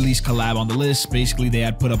unreleased collab on the list. Basically, they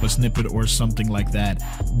had put up a snippet or something like that.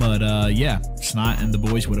 But yeah, Snot and the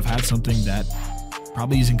boys would have had something that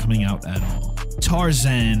probably isn't coming out at all.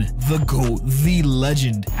 TARXZN, the GOAT, the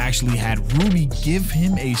legend, actually had Ruby give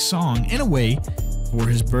him a song in a way for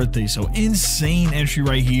his birthday. So insane entry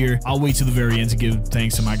right here. I'll wait to the very end to give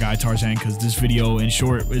thanks to my guy TARXZN, because this video in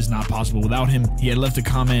short is not possible without him. He had left a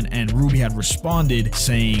comment and Ruby had responded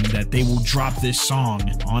saying that they will drop this song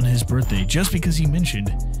on his birthday just because he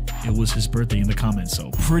mentioned it was his birthday in the comments.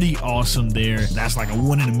 So pretty awesome there. That's like a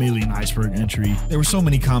 1 in a million Iceberg entry. There were so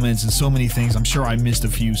many comments and so many things. I'm sure I missed a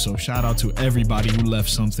few, so shout out to everybody who left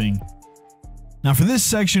something. Now for this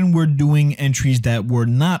section, we're doing entries that were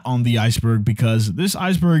not on the iceberg, because this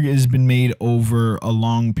iceberg has been made over a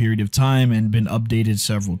long period of time and been updated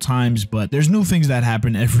several times, but there's new things that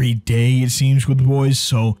happen every day, it seems, with the boys.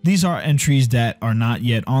 So these are entries that are not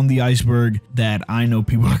yet on the iceberg that I know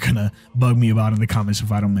people are gonna bug me about in the comments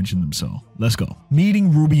if I don't mention them. So let's go.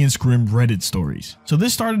 Meeting Ruby and Scrim Reddit stories. So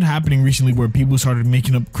this started happening recently, where people started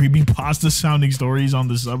making up creepypasta sounding stories on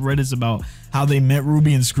the subreddits about how they met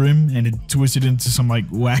Ruby and Scrim, and it twisted into some like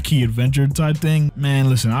wacky adventure type thing. Man,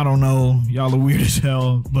 listen, I don't know, y'all are weird as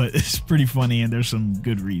hell, but it's pretty funny and there's some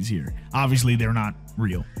good reads here. Obviously they're not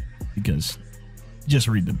real, because just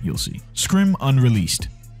read them, you'll see. Scrim unreleased.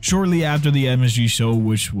 Shortly after the MSG show,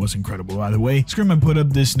 which was incredible by the way, Scrim had put up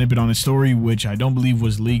this snippet on his story, which I don't believe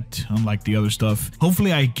was leaked, unlike the other stuff.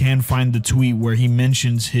 Hopefully I can find the tweet where he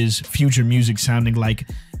mentions his future music sounding like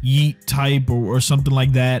Yeet type or something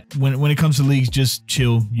like that. When it comes to leaks, just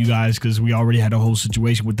chill, you guys, because we already had a whole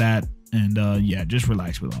situation with that. And yeah, just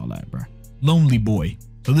relax with all that, bro. Lonely Boy.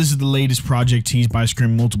 So this is the latest project teased by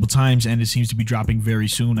Scrim multiple times, and it seems to be dropping very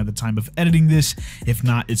soon at the time of editing this. If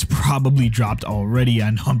not, it's probably dropped already. I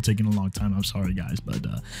know I'm taking a long time, I'm sorry guys, but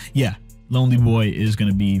yeah, Lonely Boy is going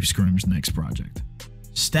to be Scrim's next project.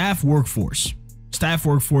 Staff Workforce. Staff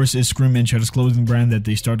Workforce is Scrim and Cheddar's clothing brand that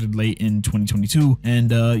they started late in 2022,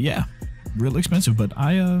 and yeah, real expensive, but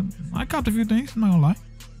I copped a few things, I'm not gonna lie.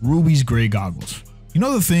 Ruby's gray goggles. You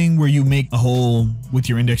know the thing where you make a hole with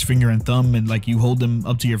your index finger and thumb and like you hold them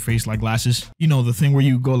up to your face like glasses? You know, the thing where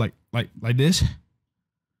you go like this?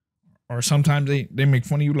 Or sometimes they make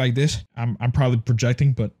fun of you like this. I'm probably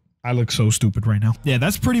projecting, but I look so stupid right now. Yeah,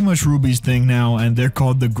 that's pretty much Ruby's thing now, and they're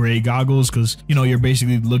called the gray goggles because, you know, you're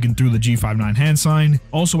basically looking through the G59 hand sign.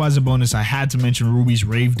 Also, as a bonus, I had to mention Ruby's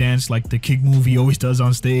rave dance, like the kick move he always does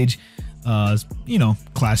on stage. You know,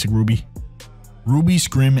 classic Ruby. Ruby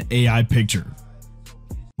Scrim AI picture,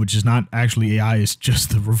 which is not actually AI, it's just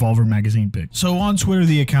the Revolver magazine pic. So on Twitter,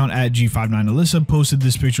 the account at G59Alyssa posted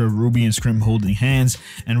this picture of Ruby and Scrim holding hands,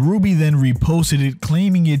 and Ruby then reposted it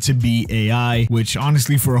claiming it to be AI, which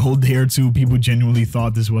honestly for a whole day or two, people genuinely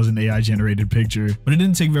thought this was an AI generated picture. But it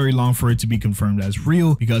didn't take very long for it to be confirmed as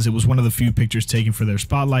real, because it was one of the few pictures taken for their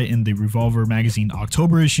spotlight in the Revolver magazine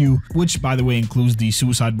October issue, which by the way includes the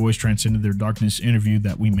Suicide Boys Transcended Their Darkness interview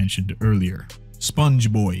that we mentioned earlier.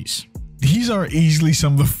 Sponge Boys. These are easily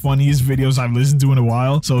some of the funniest videos I've listened to in a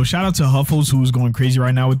while. So shout out to Huffles, who's going crazy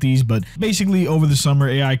right now with these. But basically over the summer,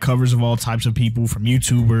 AI covers of all types of people, from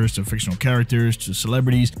YouTubers to fictional characters to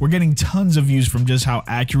celebrities. We're getting tons of views from just how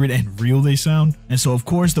accurate and real they sound. And so of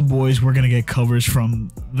course the boys, we're gonna get covers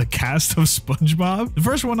from the cast of SpongeBob. The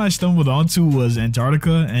first one I stumbled onto was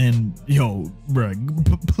Antarctica, and yo,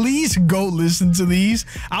 bruh, please go listen to these.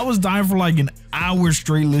 I was dying for like an hour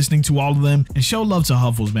straight listening to all of them. And show love to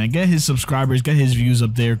Huffles, man. Get his subscribers, get his views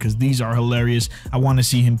up there, because these are hilarious. I want to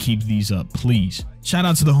see him keep these up, please. Shout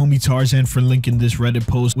out to the homie TARXZN for linking this Reddit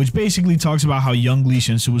post, which basically talks about how Young Leash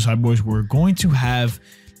and Suicide Boys were going to have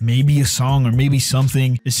maybe a song or maybe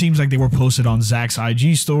something. It seems like they were posted on Zach's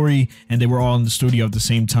IG story and they were all in the studio at the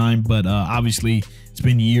same time, but obviously it's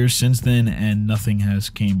been years since then and nothing has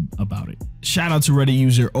came about it. Shout out to Reddit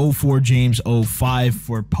user 04James05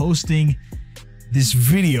 for posting this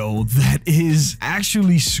video that is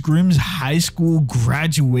actually Scrim's high school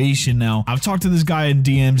graduation. Now, I've talked to this guy in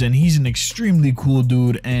DMs and he's an extremely cool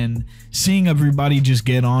dude, and seeing everybody just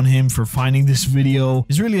get on him for finding this video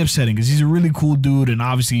is really upsetting because he's a really cool dude, and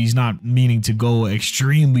obviously he's not meaning to go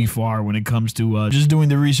extremely far when it comes to just doing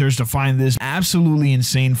the research to find this absolutely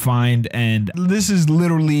insane find. And this is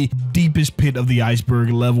literally deepest pit of the iceberg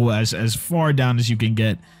level, as far down as you can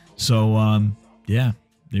get. So yeah,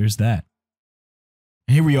 there's that.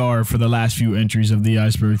 Here we are for the last few entries of the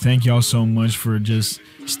iceberg. Thank y'all so much for just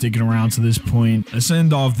sticking around to this point. Let's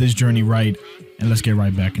end off this journey right, and let's get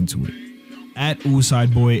right back into it. At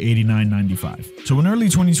UICIDEBOY8995. So in early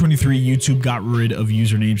 2023, YouTube got rid of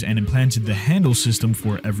usernames and implanted the handle system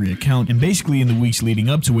for every account. And basically in the weeks leading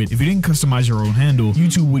up to it, if you didn't customize your own handle,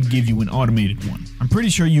 YouTube would give you an automated one. I'm pretty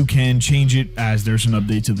sure you can change it as there's an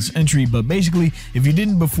update to this entry, but basically if you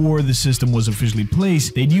didn't before the system was officially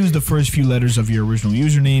placed, they'd use the first few letters of your original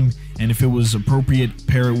username, and if it was appropriate,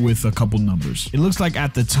 pair it with a couple numbers. It looks like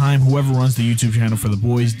at the time, whoever runs the YouTube channel for the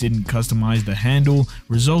boys didn't customize the handle,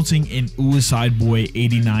 resulting in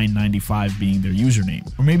UICIDEBOY8995 being their username.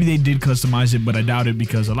 Or maybe they did customize it, but I doubt it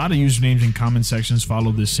because a lot of usernames in comment sections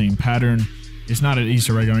follow this same pattern. It's not an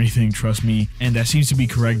Easter egg or anything, trust me, and that seems to be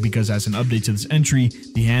correct because as an update to this entry,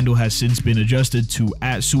 the handle has since been adjusted to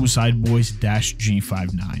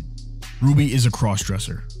 @suicideboys-G59. Ruby is a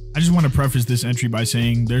cross-dresser. I just want to preface this entry by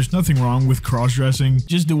saying there's nothing wrong with cross-dressing.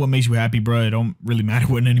 Just do what makes you happy, bro. It don't really matter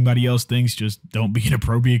what anybody else thinks. Just don't be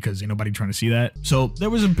inappropriate because ain't nobody trying to see that. So there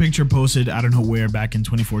was a picture posted, I don't know where, back in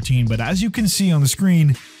 2014, but as you can see on the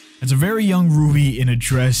screen, it's a very young Ruby in a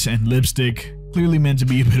dress and lipstick. Clearly meant to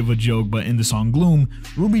be a bit of a joke, but in the song Gloom,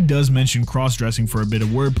 Ruby does mention cross-dressing for a bit of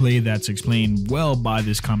wordplay that's explained well by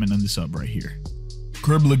this comment on the sub right here.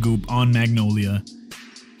 Kerblagoop on Magnolia,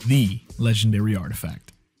 the legendary artifact.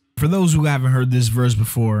 For those who haven't heard this verse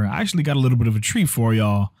before, I actually got a little bit of a treat for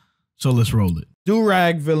y'all, so let's roll it.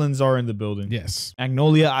 Do-rag villains are in the building. Yes.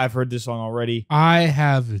 Magnolia, I've heard this song already. I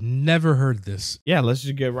have never heard this. Yeah, let's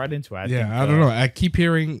just get right into it. I don't know. I keep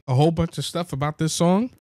hearing a whole bunch of stuff about this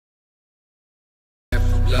song.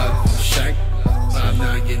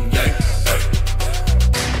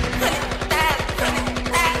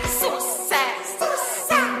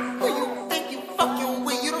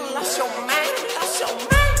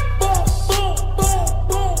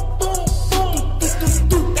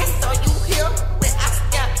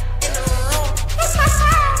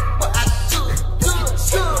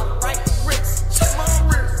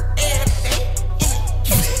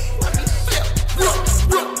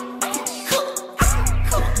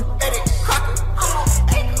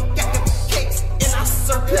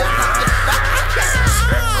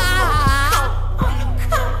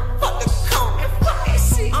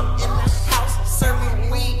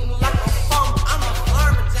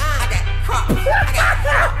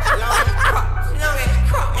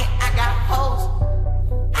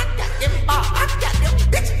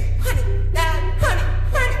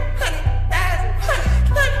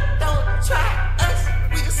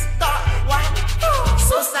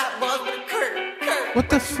 What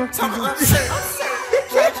the fuck?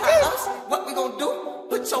 What we gonna do?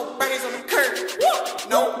 Put your brains on the curb.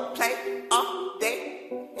 No play all day.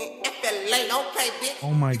 FLA, don't play, bitch.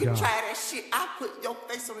 Oh my God. God. Try that shit. I'll put your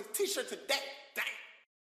face on a t-shirt today. Dang.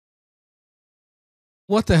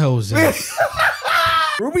 What the hell was that?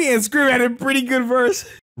 Ruby and Scrim had a pretty good verse.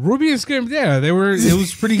 Ruby and Scrim, yeah, it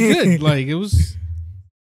was pretty good. Like, it was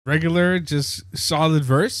regular, just solid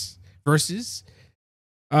verses.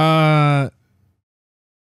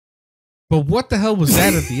 But what the hell was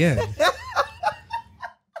that at the end?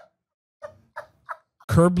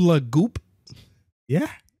 Kerblagoop?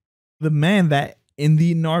 Yeah. The man that in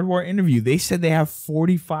the Nardwar interview, they said they have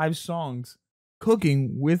 45 songs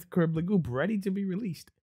cooking with Crib Goop, ready to be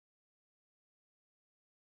released.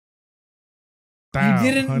 You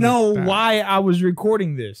didn't know why I was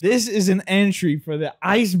recording this. This is an entry for the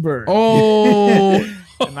Iceberg. Oh.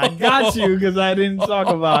 And I got you because I didn't talk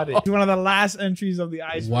about it. It's one of the last entries of the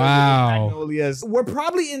Iceberg. Wow. Magnolias. We're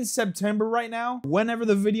probably in September right now. Whenever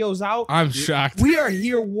the video's out. I'm shocked. We are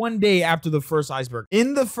here one day after the first Iceberg.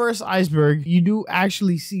 In the first Iceberg, you do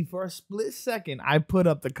actually see for a split second, I put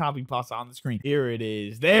up the copy pasta on the screen. Here it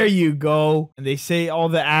is. There you go. And they say all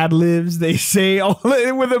the ad-libs. They say all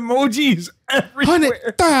with emojis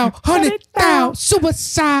everywhere. 100,000,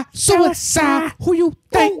 suicide, who you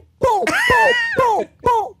think? Boom, boom, boom,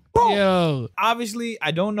 boom, boom. Yo. Obviously,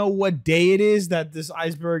 I don't know what day it is that this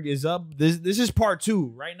Iceberg is up. This is part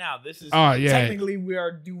 2 right now. This is technically we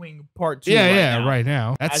are doing part 2. Right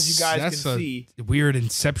now. As you guys can see, weird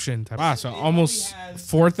Inception type. Wow, so almost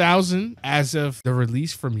 4,000 as of the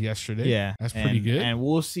release from yesterday. Yeah, that's pretty good. And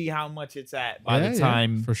we'll see how much it's at by the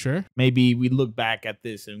time. For sure. Maybe we look back at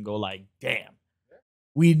this and go like, damn.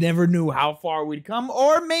 We never knew how far we'd come,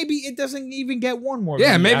 or maybe it doesn't even get one more.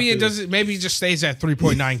 Yeah, maybe it doesn't. Maybe it just stays at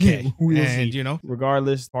 3.9K. And you know,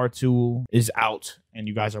 regardless, part 2 is out, and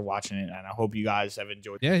you guys are watching it, and I hope you guys have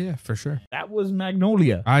enjoyed it. Yeah, for sure. That was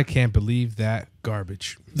Magnolia. I can't believe that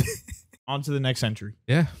garbage. On to the next entry.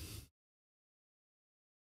 Yeah.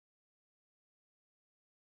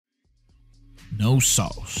 No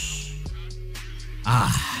sauce.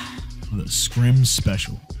 The Scrim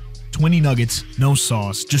special. 20 nuggets, no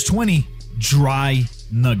sauce, just 20 dry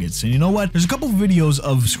nuggets. And you know what? There's a couple videos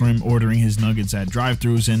of Scrim ordering his nuggets at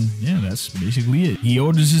drive-thrus, and yeah, that's basically it. He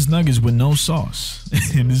orders his nuggets with no sauce.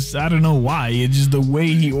 And I don't know why, it's just the way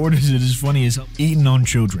he orders it is funny as hell. Eating on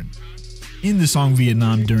children. In the song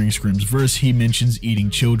Vietnam, during Scrim's verse, he mentions eating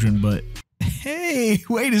children, but hey,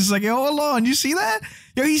 wait a second, hold on, you see that?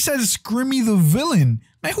 Yo, he says Scrimmy the villain.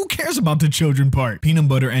 Man, who cares about the children part? Peanut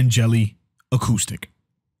butter and jelly, acoustic.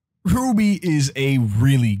 Ruby is a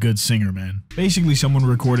really good singer, man. Basically, someone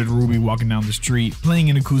recorded Ruby walking down the street,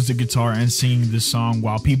 playing an acoustic guitar and singing this song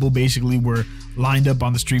while people basically were lined up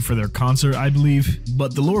on the street for their concert, I believe.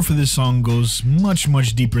 But the lore for this song goes much,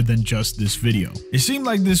 much deeper than just this video. It seemed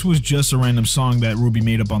like this was just a random song that Ruby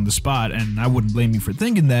made up on the spot, and I wouldn't blame you for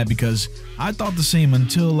thinking that because I thought the same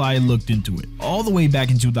until I looked into it. All the way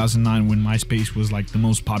back in 2009 when MySpace was like the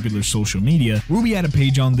most popular social media, Ruby had a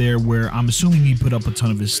page on there where I'm assuming he put up a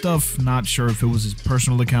ton of his stuff. Not sure if it was his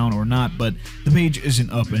personal account or not, but the page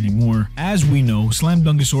isn't up anymore. As we know, Slam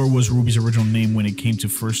Dunkasaur was Ruby's original name when it came to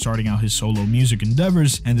first starting out his solo music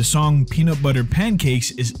endeavors, and the song Peanut Butter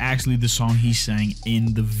Pancakes is actually the song he sang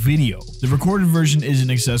in the video. The recorded version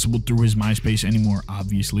isn't accessible through his MySpace anymore,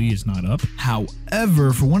 obviously, it's not up.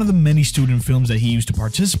 However, for one of the many student films that he used to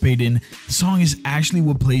participate in, the song is actually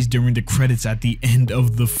what plays during the credits at the end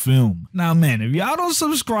of the film. Now man, if y'all don't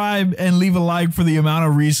subscribe and leave a like for the amount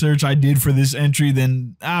of research I did for this entry,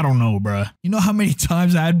 then I don't know, bruh. You know how many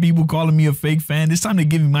times I had people calling me a fake fan? It's time to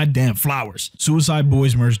give me my damn flowers.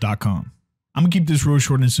 suicideboysmerch.com. I'm gonna keep this real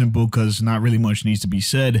short and simple because not really much needs to be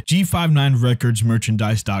said.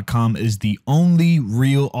 G59recordsmerchandise.com is the only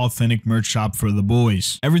real authentic merch shop for the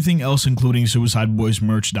boys. Everything else, including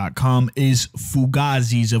suicideboysmerch.com, is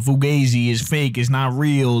fugazi, is fake, it's not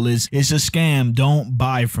real, it's a scam. Don't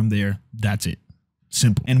buy from there. That's it.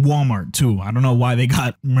 Simple. And Walmart too. I don't know why they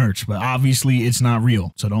got merch, but obviously it's not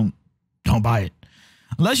real. So don't buy it.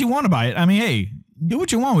 Unless you want to buy it. I mean, hey, do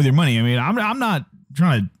what you want with your money. I mean, I'm not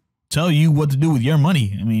trying to tell you what to do with your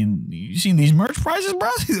money. I mean, you seen these merch prices, bro?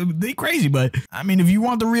 They crazy, but I mean, if you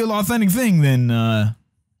want the real authentic thing, then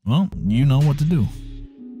well, you know what to do.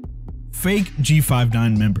 Fake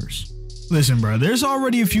G59 members. Listen, bro, there's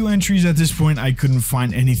already a few entries at this point I couldn't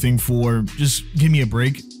find anything for. Just give me a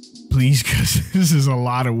break, please, because this is a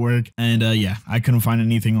lot of work. And yeah, I couldn't find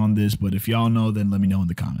anything on this, but if y'all know, then let me know in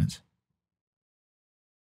the comments.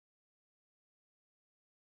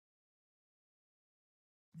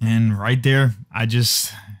 And right there, I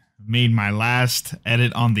just made my last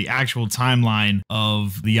edit on the actual timeline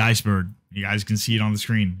of the Iceberg. You guys can see it on the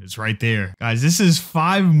screen. It's right there. Guys, this is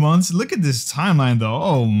 5 months. Look at this timeline though.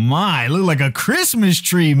 Oh my, look like a Christmas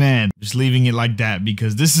tree, man. Just leaving it like that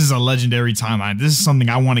because this is a legendary timeline. This is something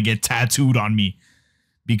I want to get tattooed on me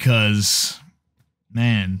because,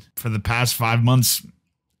 man, for the past 5 months,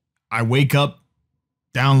 I wake up,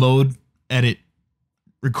 download, edit,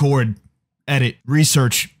 record, edit,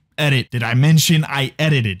 research, edit. Did I mention I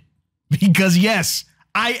edited? Because yes,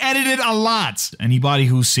 I edited a lot. Anybody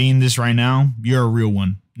who's seeing this right now, you're a real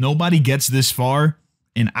one. Nobody gets this far,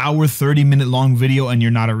 an hour, 30-minute long video, and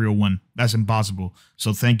you're not a real one. That's impossible.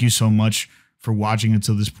 So thank you so much for watching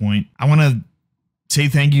until this point. I want to say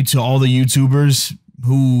thank you to all the YouTubers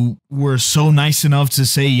who were so nice enough to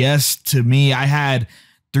say yes to me. I had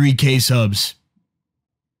 3K subs.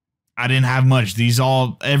 I didn't have much.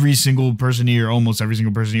 Every single person here, almost every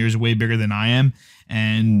single person here is way bigger than I am.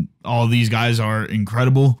 And all these guys are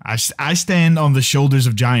incredible. I stand on the shoulders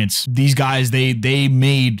of giants. These guys, they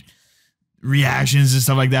made reactions and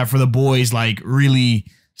stuff like that for the boys, like really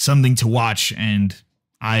something to watch. And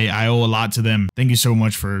I owe a lot to them. Thank you so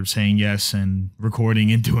much for saying yes and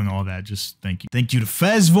recording and doing all that. Just thank you. Thank you to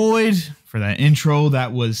FEZVOID for that intro.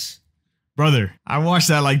 That was, brother, I watched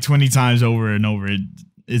that like 20 times over and over.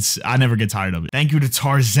 I never get tired of it. Thank you to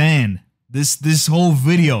TARXZN. This whole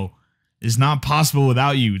video is not possible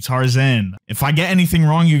without you, TARXZN. If I get anything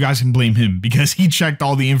wrong, you guys can blame him because he checked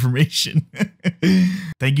all the information.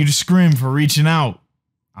 Thank you to Scrim for reaching out.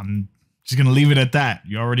 I'm just gonna leave it at that.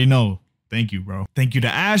 You already know. Thank you, bro. Thank you to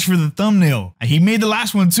Ash for the thumbnail. He made the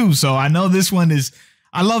last one too, so I know this one is,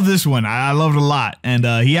 I love this one. I love it a lot. And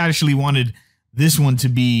he actually wanted this one to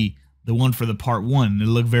be the one for the part 1. It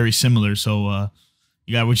looked very similar, so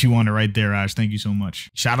you got what you wanted right there, Ash. Thank you so much.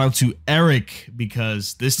 Shout out to Eric,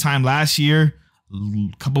 because this time last year, a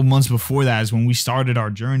couple months before that is when we started our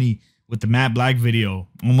journey with the Matte Black video.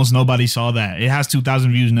 Almost nobody saw that. It has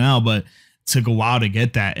 2,000 views now, but it took a while to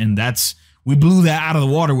get that. And we blew that out of the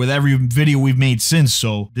water with every video we've made since.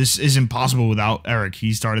 So this isn't possible without Eric.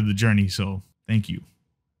 He started the journey. So thank you.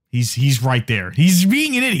 He's right there. He's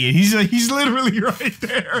being an idiot. He's literally right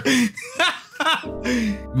there.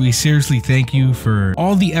 We seriously thank you for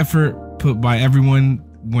all the effort put by everyone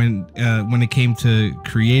when it came to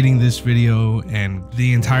creating this video and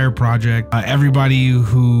the entire project. Everybody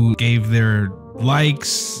who gave their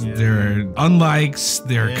likes, their unlikes,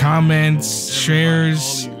 their comments,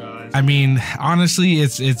 shares. I mean, honestly,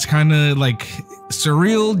 it's kind of like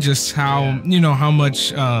surreal just how, you know, how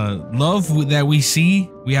much love that we see.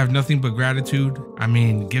 We have nothing but gratitude. I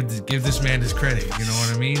mean, give this man his credit. You know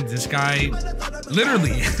what I mean? This guy,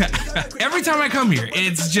 literally, every time I come here,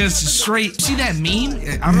 it's just straight. See that meme?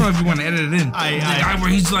 I don't know if you want to edit it in. The guy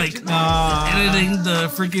where he's like editing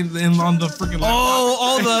the freaking on the freaking.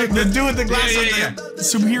 The dude with the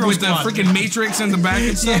glasses, superhero with squad. The freaking Matrix in the back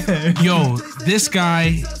and stuff. Yo, this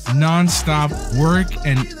guy non-stop work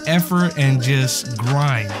and effort and just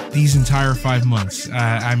grind these entire 5 months.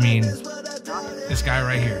 I mean, this guy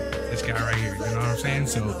right here, you know what I'm saying?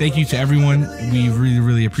 So thank you to everyone. We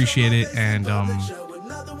really appreciate it. And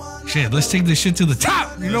shit, let's take this shit to the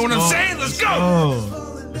top. You know what I'm saying? Let's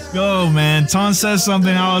go. Let's go, man. TaunT says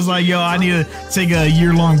something. I was like, yo, I need to take a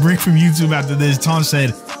year-long break from YouTube after this. TaunT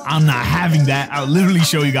said, I'm not having that. I'll literally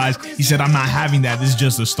show you guys. He said, I'm not having that. This is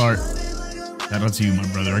just a start. Shout out to you, my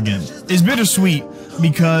brother, again. It's bittersweet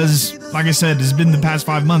because, like I said, it's been the past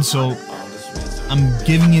 5 months, so I'm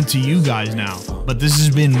giving it to you guys now. But this has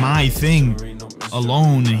been my thing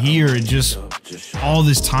alone here. Just all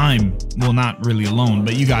this time. Well, not really alone,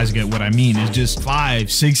 but you guys get what I mean. It's just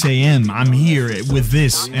 5, 6 a.m. I'm here with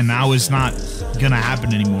this, and now it's not gonna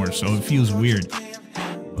happen anymore, so it feels weird.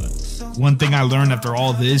 But one thing I learned after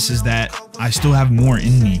all this is that I still have more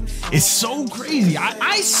in me. It's so crazy.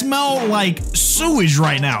 I smell like sewage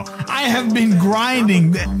right now. I have been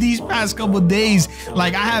grinding these past couple days.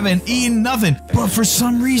 Like I haven't eaten nothing. But for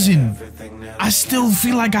some reason, I still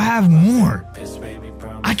feel like I have more.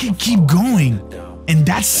 I can keep going. And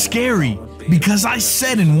that's scary because I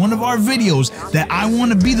said in one of our videos that I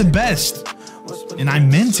want to be the best. And I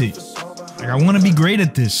meant it. Like I want to be great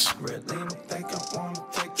at this.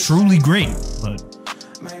 Truly great, but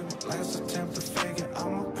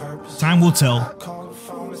time will tell,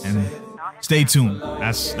 and stay tuned.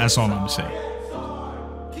 That's all I'm gonna say.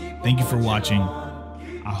 Thank you for watching.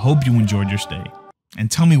 I hope you enjoyed your stay, and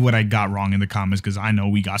tell me what I got wrong in the comments because I know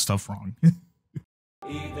we got stuff wrong.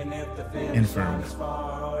 Inferno.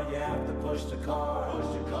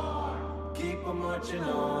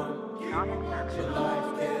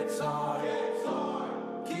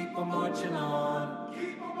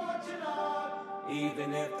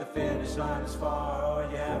 Even if the finish line is far,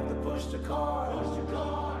 or you have to push the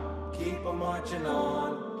car, keep on marching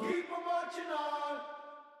on, keep on marching on.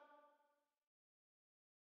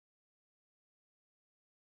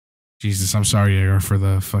 Jesus, I'm sorry, AR, for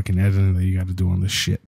the fucking editing that you got to do on this shit.